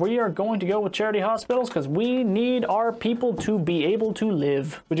charge. We are going to go with charity hospitals because we need our people to be able to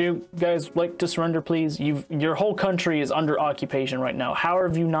live. Would you guys like to surrender, please? Your whole country is under occupation right now. How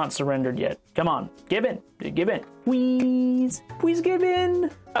have you not surrendered yet? Come on, give in, give in. Please give in.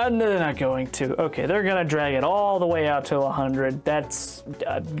 No, they're not going to. Okay, they're gonna drag it all the way out to 100. That's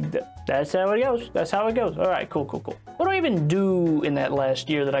how it goes. That's how it goes. All right, cool. What do I even do in that last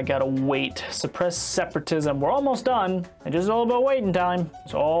year that I gotta wait? Suppress separatism. We're almost done. It's just all about waiting time.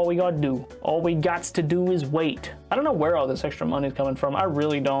 That's all we gotta do. All we gots to do is wait. I don't know where all this extra money is coming from. I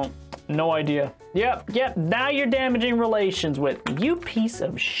really don't. No idea. Yep, now you're damaging relations with me. You piece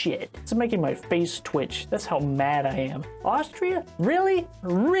of shit. It's making my face twitch. That's how mad I am. Austria? Really?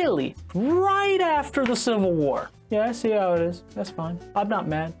 Really? Right after the Civil War. Yeah, I see how it is. That's fine. I'm not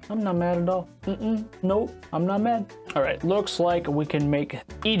mad. I'm not mad at all. Nope, I'm not mad. All right, looks like we can make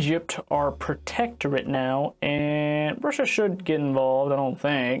Egypt our protectorate now, and Russia should get involved, I don't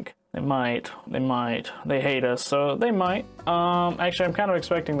think. They might. They hate us, so they might. Actually, I'm kind of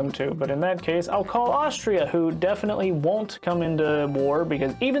expecting them to, but in that case, I'll call Austria, who definitely won't come into war,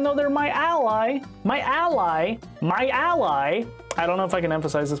 because even though they're my ally, I don't know if I can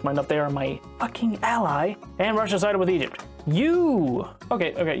emphasize this enough, they are my fucking ally, and Russia sided with Egypt. You!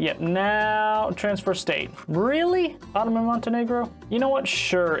 Okay, yeah, now transfer state. Really? Ottoman Montenegro? You know what,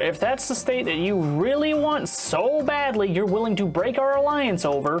 sure, if that's the state that you really want so badly you're willing to break our alliance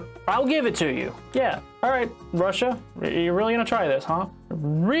over, I'll give it to you. Yeah, all right, Russia, you're really gonna try this, huh?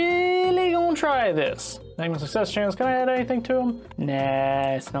 Really gonna try this? Name a success chance, can I add anything to them?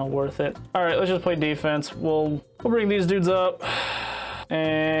 Nah, it's not worth it. All right, let's just play defense. We'll bring these dudes up.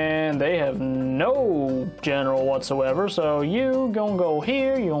 And they have no general whatsoever, so you gonna go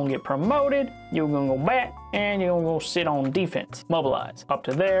here, you gonna get promoted, you gonna go back, and you're gonna go sit on defense. Mobilize. Up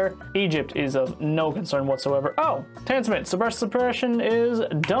to there. Egypt is of no concern whatsoever. Oh, Tanzimit, suppression is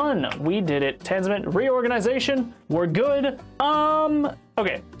done. We did it. Tanzimit, reorganization, we're good.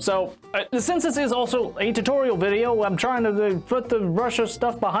 Okay, so since this is also a tutorial video, I'm trying to put the Russia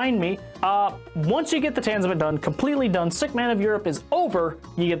stuff behind me. Once you get the Tanzimit done, completely done, Sick Man of Europe is over,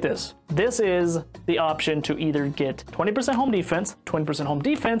 you get this. This is the option to either get 20% home defense, 20% home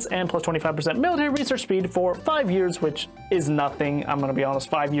defense, and plus 25% military research speed for 5 years, which is nothing. I'm gonna be honest,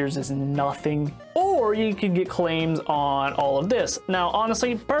 5 years is nothing. Or you could get claims on all of this. Now,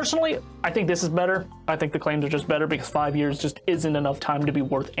 honestly, personally, I think this is better. I think the claims are just better because 5 years just isn't enough time to be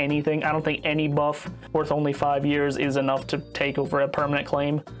worth anything. I don't think any buff worth only 5 years is enough to take over a permanent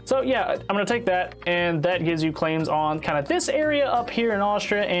claim. So yeah, I'm gonna take that, and that gives you claims on kind of this area up here in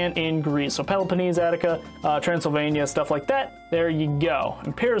Austria and in Greece. So Peloponnese, Attica, Transylvania, stuff like that. There you go.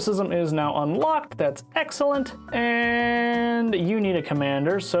 Empiricism is now unlocked. That's excellent. And you need a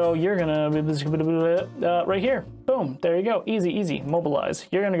commander, so you're gonna right here. Boom, there you go. Easy, easy. Mobilize.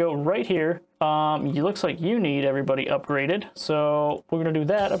 You're gonna go right here. It looks like you need everybody upgraded, so we're gonna do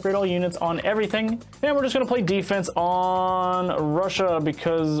that. Upgrade all units on everything, and we're just gonna play defense on Russia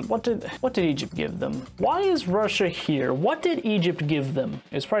because what did Egypt give them? Why is Russia here? What did Egypt give them?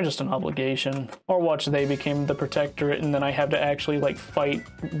 It's probably just an obligation. Or watch, they became the protectorate, and then I have to actually like fight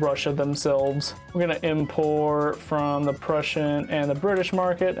Russia themselves. We're gonna import from the Prussian and the British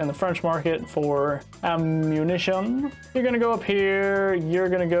market and the French market for ammunition. You're gonna go up here. You're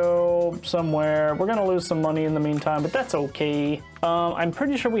gonna go somewhere. We're gonna lose some money in the meantime, but that's okay. I'm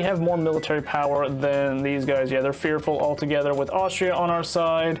pretty sure we have more military power than these guys. Yeah, they're fearful altogether with Austria on our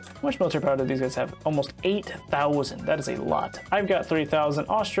side. How much military power do these guys have? Almost 8,000. That is a lot. I've got 3,000.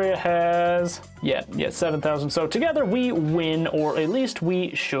 Austria has, yeah, 7,000. So together we win, or at least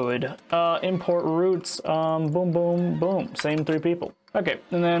we should. Import routes, boom, boom, boom. Same 3 people. Okay,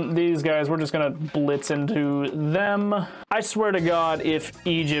 and then these guys, we're just gonna blitz into them. I swear to God, if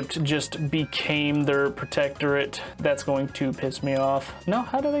Egypt just became their protectorate, that's going to piss me off. No,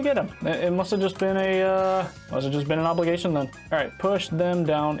 how did they get them? It must have just been an obligation then. All right, push them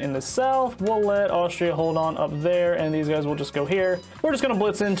down in the south. We'll let Austria hold on up there, and these guys will just go here. We're just gonna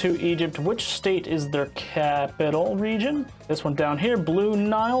blitz into Egypt. Which state is their capital region? This one down here, Blue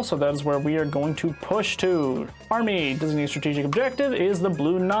Nile, so that is where we are going to push to. Army designated strategic objective is the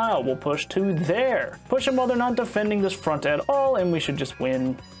Blue Nile. We'll push to there. Push them while they're not defending this front at all, and we should just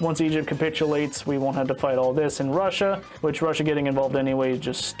win. Once Egypt capitulates, we won't have to fight all this in Russia, which Russia getting involved anyway is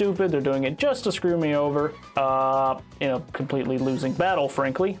just stupid. They're doing it just to screw me over. In a completely losing battle,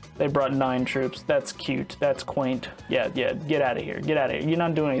 frankly. They brought 9 troops. That's cute. That's quaint. Yeah, get out of here. Get out of here. You're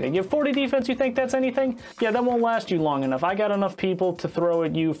not doing anything. You have 40 defense, you think that's anything? Yeah, that won't last you long enough. I got enough people to throw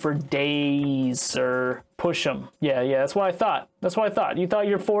at you for days, sir. Push them. Yeah, that's what I thought. That's what I thought. You thought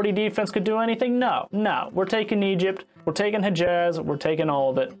your 40 defense could do anything? No. We're taking Egypt. We're taking Hejaz. We're taking all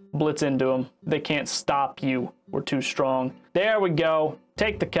of it. Blitz into them. They can't stop you. We're too strong. There we go.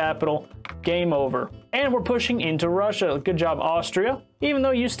 Take the capital. Game over. And we're pushing into Russia. Good job, Austria. Even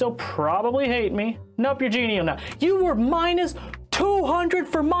though you still probably hate me. Nope, you're genial now. You were minus 200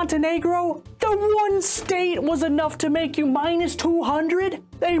 for Montenegro? The one state was enough to make you minus 200?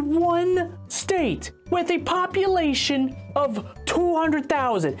 A one state with a population of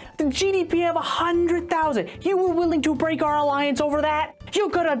 200,000. The GDP of 100,000. You were willing to break our alliance over that? You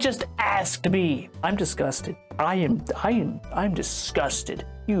could have just asked me. I'm disgusted. I'm disgusted.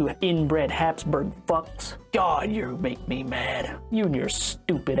 You inbred Habsburg fucks. God, you make me mad. You and your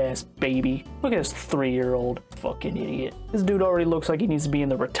stupid ass baby. Look at this 3-year-old fucking idiot. This dude already looks like he needs to be in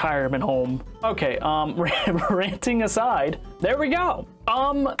the retirement home. Okay, ranting aside, there we go.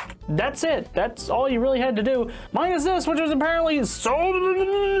 That's it. That's all you really had to do. Minus this, which was apparently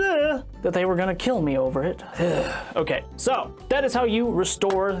so that they were gonna kill me over it. Okay, so that is how you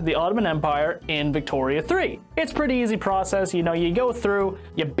restore the Ottoman Empire in Victoria 3. It's pretty easy process. You know, you go through,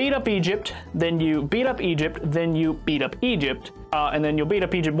 you beat up Egypt, then you beat up Egypt, then you beat up Egypt, and then you'll beat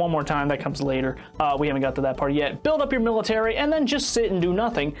up Egypt one more time. That comes later. We haven't got to that part yet. Build up your military and then just sit and do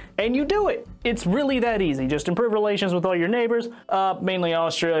nothing, and you do it. It's really that easy. Just improve relations with all your neighbors, mainly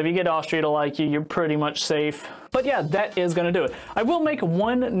Austria. If you get Austria to like you, you're pretty much safe. But yeah, that is going to do it. I will make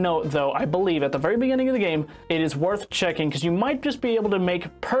one note, though. I believe at the very beginning of the game, it is worth checking because you might just be able to make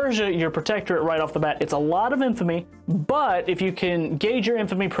Persia your protectorate right off the bat. It's a lot of infamy, but if you can gauge your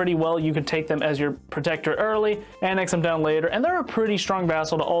infamy pretty well, you can take them as your protector early, annex them down later, and they're a pretty strong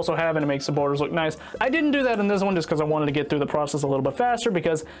vassal to also have, and it makes the borders look nice. I didn't do that in this one just because I wanted to get through the process a little bit faster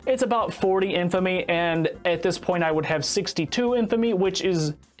because it's about 40 infamy, and at this point I would have 62 infamy, which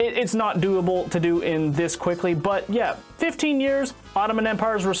is, it's not doable to do in this quickly. But yeah, 15 years, Ottoman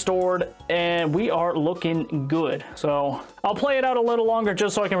Empire is restored, and we are looking good. So I'll play it out a little longer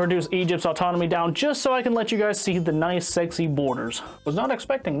just so I can reduce Egypt's autonomy down, just so I can let you guys see the nice, sexy borders. Was not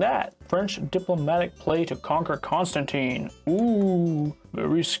expecting that. French diplomatic play to conquer Constantine. Ooh,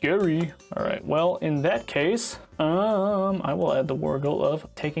 very scary. All right, well, in that case, I will add the war goal of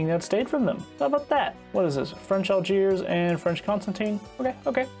taking that state from them. How about that? What is this? French Algiers and French Constantine?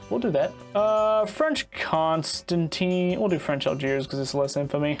 Okay, we'll do that. French Constantine, we'll do French Algiers because it's less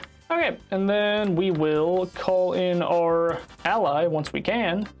infamy. Okay, and then we will call in our ally once we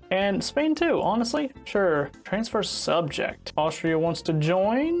can. And Spain too, honestly. Sure. Transfer subject. Austria wants to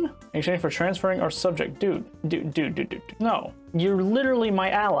join in exchange for transferring our subject. Dude. No. You're literally my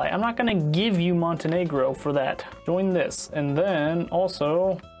ally. I'm not gonna give you Montenegro for that. Join this. And then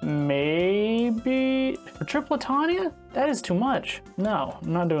also, maybe for Tripolitania? That is too much. No,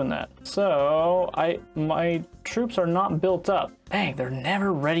 I'm not doing that. So my troops are not built up. Dang, they're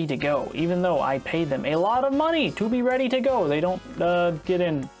never ready to go, even though I paid them a lot of money to be ready to go. They don't get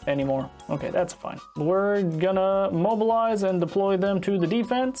in anymore. Okay, that's fine. We're gonna mobilize and deploy them to the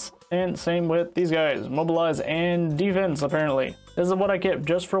defense. And same with these guys, mobilize and defense, apparently. This is what I get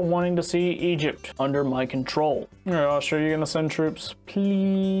just for wanting to see Egypt under my control. All right, Austria, you're gonna send troops,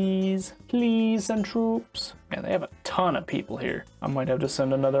 please. Please send troops. Man, they have a ton of people here. I might have to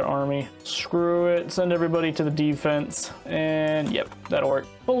send another army. Screw it, send everybody to the defense. And yep, that'll work.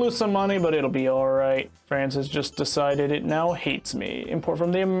 We'll lose some money, but it'll be all right. France has just decided it now hates me. Import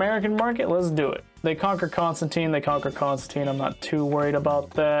from the American market, let's do it. They conquer Constantine, I'm not too worried about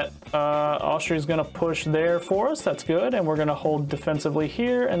that. Austria's gonna push there for us, that's good, and we're gonna hold defensively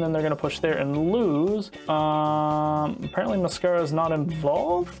here, and then they're gonna push there and lose. Apparently Mascara is not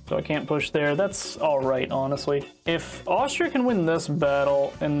involved, so I can't push there. That's all right, honestly. If Austria can win this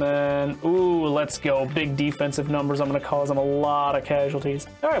battle, and then, ooh, let's go, big defensive numbers, I'm gonna cause them a lot of casualties.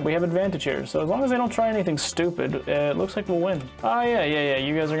 All right, we have advantage here, so as long as they don't try anything stupid, it looks like we'll win. Oh yeah,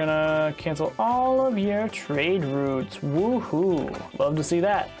 you guys are gonna cancel all of your trade routes. Woohoo! Love to see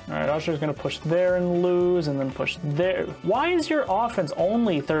that. All right, Austria's gonna push there and lose, and then push there. Why is your offense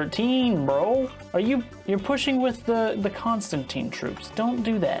only 13, bro? You're pushing with the Constantine troops. Don't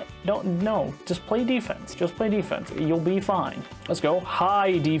do that. No, just play defense. Just play defense. You'll be fine. Let's go.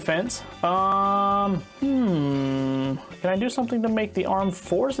 High defense. Can I do something to make the armed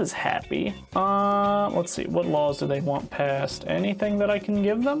forces happy? Let's see. What laws do they want passed? Anything that I can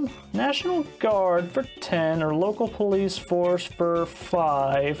give them? National Guard for 10 or local police force for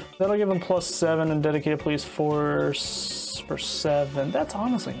 5. That'll give them +7 and dedicated police force for 7. That's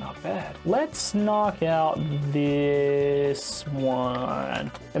honestly not bad. Let's knock out this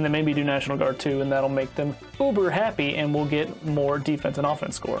one. And then maybe do National Guard too, and that'll make them uber happy, and we'll get more defense and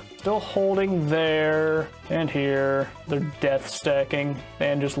offense score. Still holding there and here. They're death stacking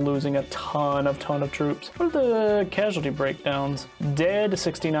and just losing a ton of troops. What are the casualty breakdowns? Dead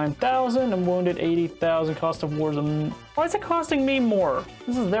 69,000 and wounded 80,000. Cost of war is why is it costing me more?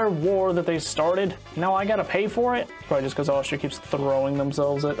 This is their war that they started. Now I gotta pay for it? Probably just because Austria keeps throwing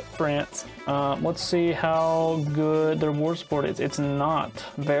themselves at France. Let's see how good their war support is. It's not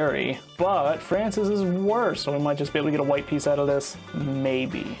very, but France's is worse, so we might just be able to get a white piece out of this.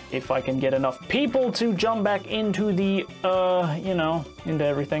 Maybe, if I can get enough people to jump back into the, into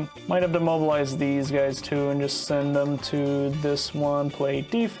everything. Might have to mobilize these guys too and just send them to this one. Play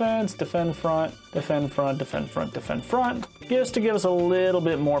defense, defend front, defend front, defend front, defend front. Just to give us a little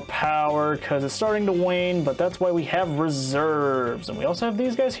bit more power because it's starting to wane, but that's why we have reserves. And we also have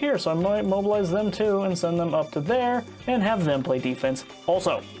these guys here, so I might mobilize them too and send them up to there and have them play defense.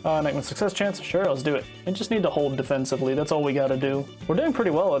 Also, negative success chance, sure, let's do it. I just need to hold defensively, that's all we gotta do. We're doing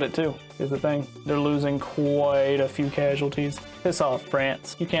pretty well at it too, is the thing. They're losing quite a few casualties. Piss off,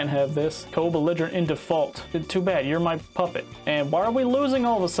 France. You can't have this. Co-belligerent in default. Too bad, you're my puppet. And why are we losing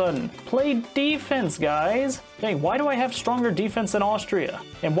all of a sudden? Play defense, guys. Dang, why do I have stronger defense than Austria?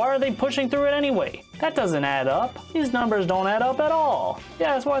 And why are they pushing through it anyway? That doesn't add up. These numbers don't add up at all.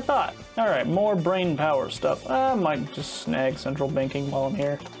 Yeah, that's what I thought. All right, more brain power stuff. I might just snag central banking while I'm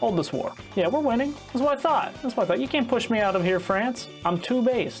here. Hold this war. Yeah, we're winning. That's what I thought. That's what I thought. You can't push me out of here, France. I'm too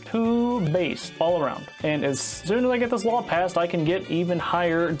based all around. And as soon as I get this law passed, I can get even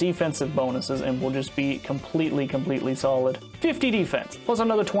higher defensive bonuses and we'll just be completely solid. 50 defense, plus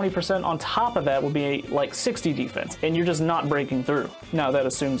another 20% on top of that will be like 60 defense, and you're just not breaking through. Now that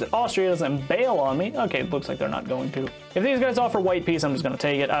assumes that Austria doesn't bail on me. Okay, it looks like they're not going to. If these guys offer white peace, I'm just gonna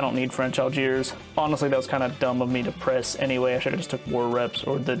take it. I don't need French Algiers. Honestly, that was kind of dumb of me to press anyway. I should have just took war reps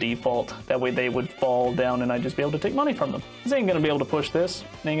or the default. That way they would fall down and I'd just be able to take money from them. This ain't gonna be able to push this.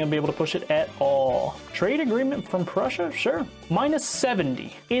 They ain't gonna be able to push it at all. Trade agreement from Prussia? Sure.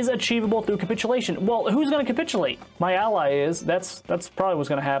 -70 is achievable through capitulation. Well, who's gonna capitulate? My ally is. That's probably what's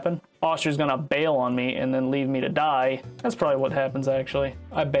gonna happen. Austria's gonna bail on me and then leave me to die. That's probably what happens, actually.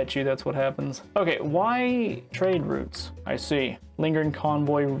 I bet you that's what happens. Okay, why trade routes? I see. Lingering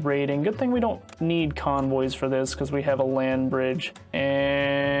convoy raiding. Good thing we don't need convoys for this because we have a land bridge.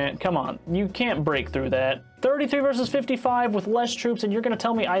 And come on, you can't break through that. 33 versus 55 with less troops, and you're gonna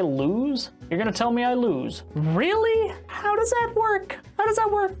tell me I lose? You're gonna tell me I lose? Really? How does that work? How does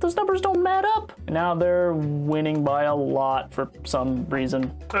that work? Those numbers don't add up. And now they're winning by a lot for some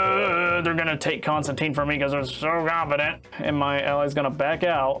reason. They're gonna take Constantine from me because they're so confident. And my ally's gonna back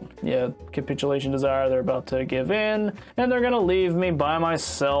out. Yeah, capitulation desire, they're about to give in. And they're gonna leave me by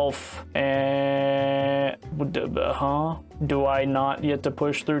myself. And, do I not get to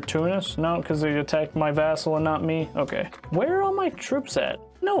push through Tunis? No, because they attacked my vassal and not me? Okay. Where are all my troops at?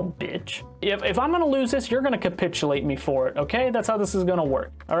 No, bitch. If I'm gonna lose this, you're gonna capitulate me for it, okay? That's how this is gonna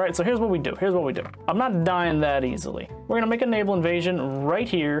work. All right, so here's what we do. Here's what we do. I'm not dying that easily. We're gonna make a naval invasion right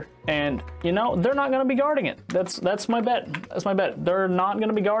here, and you know, they're not gonna be guarding it. That's my bet. That's my bet. They're not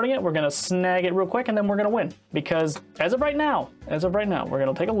gonna be guarding it. We're gonna snag it real quick, and then we're gonna win. Because as of right now, we're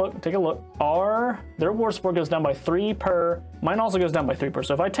gonna take a look. Their war support goes down by 3 per. Mine also goes down by 3 per.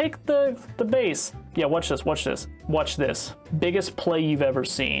 So if I take the base, yeah, watch this, watch this, watch this. Biggest play you've ever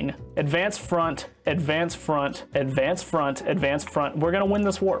seen. Advance front, advance front, advance front, advance front. We're gonna win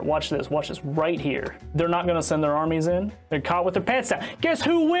this war. Watch this right here. They're not gonna send their armies in. They're caught with their pants down. Guess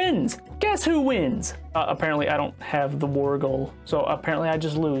who wins? Guess who wins? Apparently I don't have the war goal, so apparently I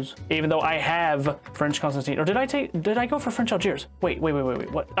just lose. Even though I have French Constantine. Or did I go for French Algiers? Wait,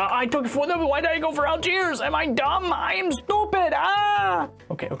 what? I took for them. Why did I go for Algiers? Am I dumb? I am stupid.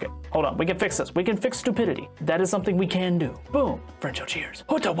 Okay, hold on. We can fix this. We can fix stupidity. That is something we can do. Boom, French Algiers.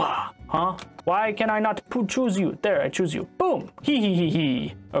 Ottawa. Huh? Why can I not choose you? There, I choose you. Boom.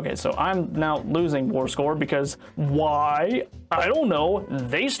 Hee. Okay, so I'm now losing war score because why? I don't know.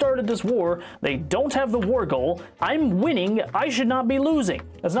 They started this war. They don't have the war goal. I'm winning. I should not be losing.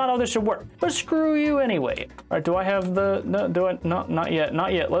 That's not how this should work. But screw you anyway. All right, do I have the, no, do I, no, not yet,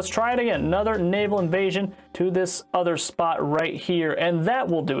 not yet. Let's try it again. Another naval invasion to this other spot right here, and that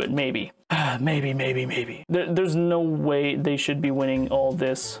will do it, maybe. Maybe. There's no way they should be winning all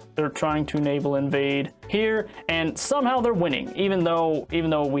this. They're trying to naval invade here, and somehow they're winning, even though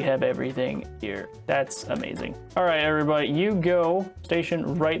we have everything here. That's amazing. All right, everybody, you go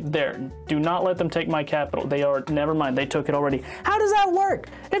station right there. Do not let them take my capital. Never mind, they took it already. How does that work?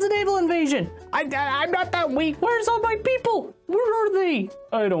 It's a naval invasion. I'm not that weak. Where's all my people? Where are they?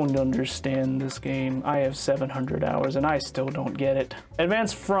 I don't understand this game. I have 700 hours and I still don't get it.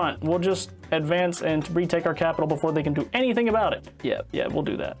 Advance front. We'll just advance and retake our capital before they can do anything about it. Yeah, we'll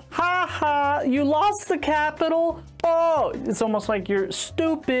do that. Ha, you lost the capital? Oh, it's almost like you're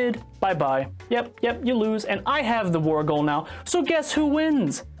stupid. Bye-bye. Yep, you lose, and I have the war goal now. So guess who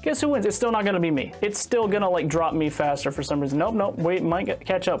wins? Guess who wins? It's still not gonna be me. It's still gonna like drop me faster for some reason. Nope, wait, might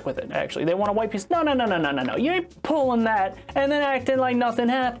catch up with it, actually. They wanna wipe you. No. You ain't pulling that and then acting like nothing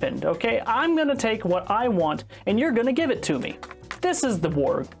happened, okay? I'm gonna take what I want, and you're gonna give it to me. This is the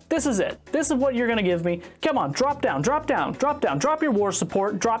war. This is it. This is what you're gonna give me. Come on, drop down. Drop your war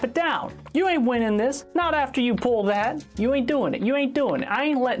support, drop it down. You ain't winning this. Not after you pull that. You ain't doing it. I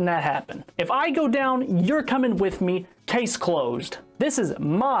ain't letting that happen. If I go down, you're coming with me. Case closed. This is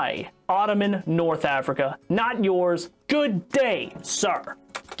my Ottoman North Africa, not yours. Good day, sir.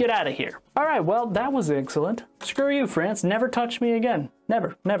 Get out of here. All right, well, that was excellent. Screw you, France. Never touch me again.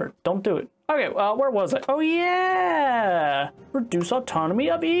 Never. Don't do it. Okay, where was I? Oh, yeah! Reduce autonomy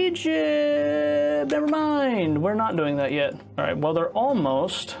of Egypt! Never mind, we're not doing that yet. All right, well, they're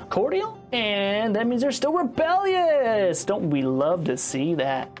almost cordial, and that means they're still rebellious! Don't we love to see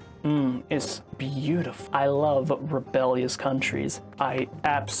that? It's beautiful. I love rebellious countries. I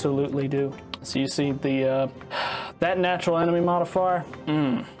absolutely do. So you see that natural enemy modifier?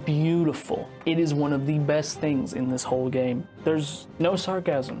 Beautiful. It is one of the best things in this whole game. There's no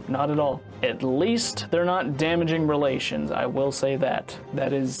sarcasm, not at all. At least they're not damaging relations, I will say that.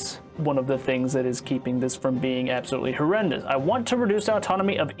 That is one of the things that is keeping this from being absolutely horrendous. I want to reduce the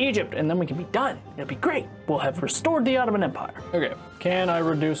autonomy of Egypt, and then we can be done. It'll be great. We'll have restored the Ottoman Empire. Okay, can I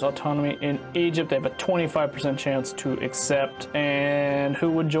reduce autonomy in Egypt? They have a 25% chance to accept, and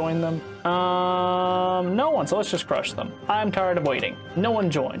who would join them? No one, so let's just crush them. I'm tired of waiting. No one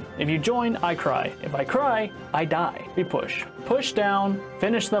join. If you join, I cry. If I cry, I die. We push. Push down,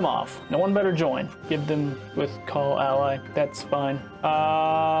 finish them off. No one better join. Give them with call ally. That's fine.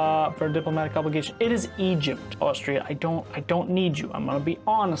 For a diplomatic obligation. It is Egypt, Austria. I don't need you. I'm gonna be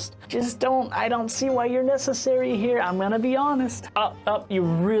honest. I don't see why you're necessary here. I'm gonna be honest. You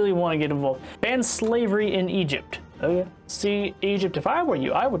really want to get involved. Ban slavery in Egypt. Okay. See, Egypt, if I were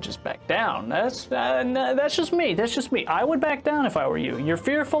you, I would just back down. That's just me. That's just me. I would back down if I were you. You're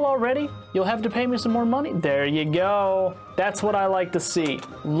fearful already? You'll have to pay me some more money? There you go. That's what I like to see.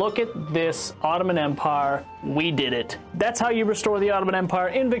 Look at this Ottoman Empire. We did it. That's how you restore the Ottoman Empire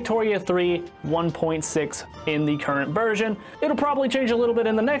in Victoria 3 1.6 in the current version. It'll probably change a little bit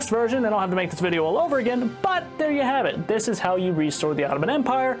in the next version, then I'll have to make this video all over again, but there you have it. This is how you restore the Ottoman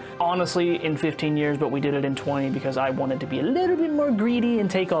Empire. Honestly, in 15 years, but we did it in 20 because I wanted to be a little bit more greedy and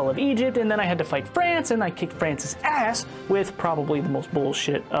take all of Egypt, and then I had to fight France, and I kicked France's ass with probably the most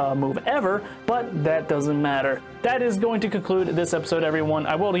bullshit move ever, but that doesn't matter. That is going to conclude this episode, everyone.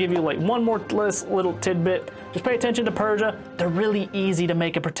 I will give you like one more little tidbit. Just pay attention to Persia. They're really easy to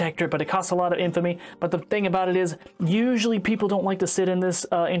make a protectorate, but it costs a lot of infamy. But the thing about it is, usually people don't like to sit in this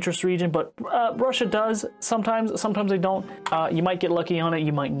interest region, but Russia does sometimes. Sometimes they don't. You might get lucky on it,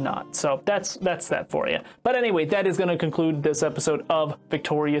 you might not. So that's that for you. But anyway, that is going to conclude this episode of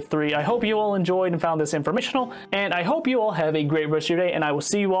Victoria 3. I hope you all enjoyed and found this informational, and I hope you all have a great rest of your day, and I will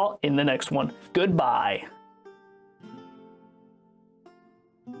see you all in the next one. Goodbye.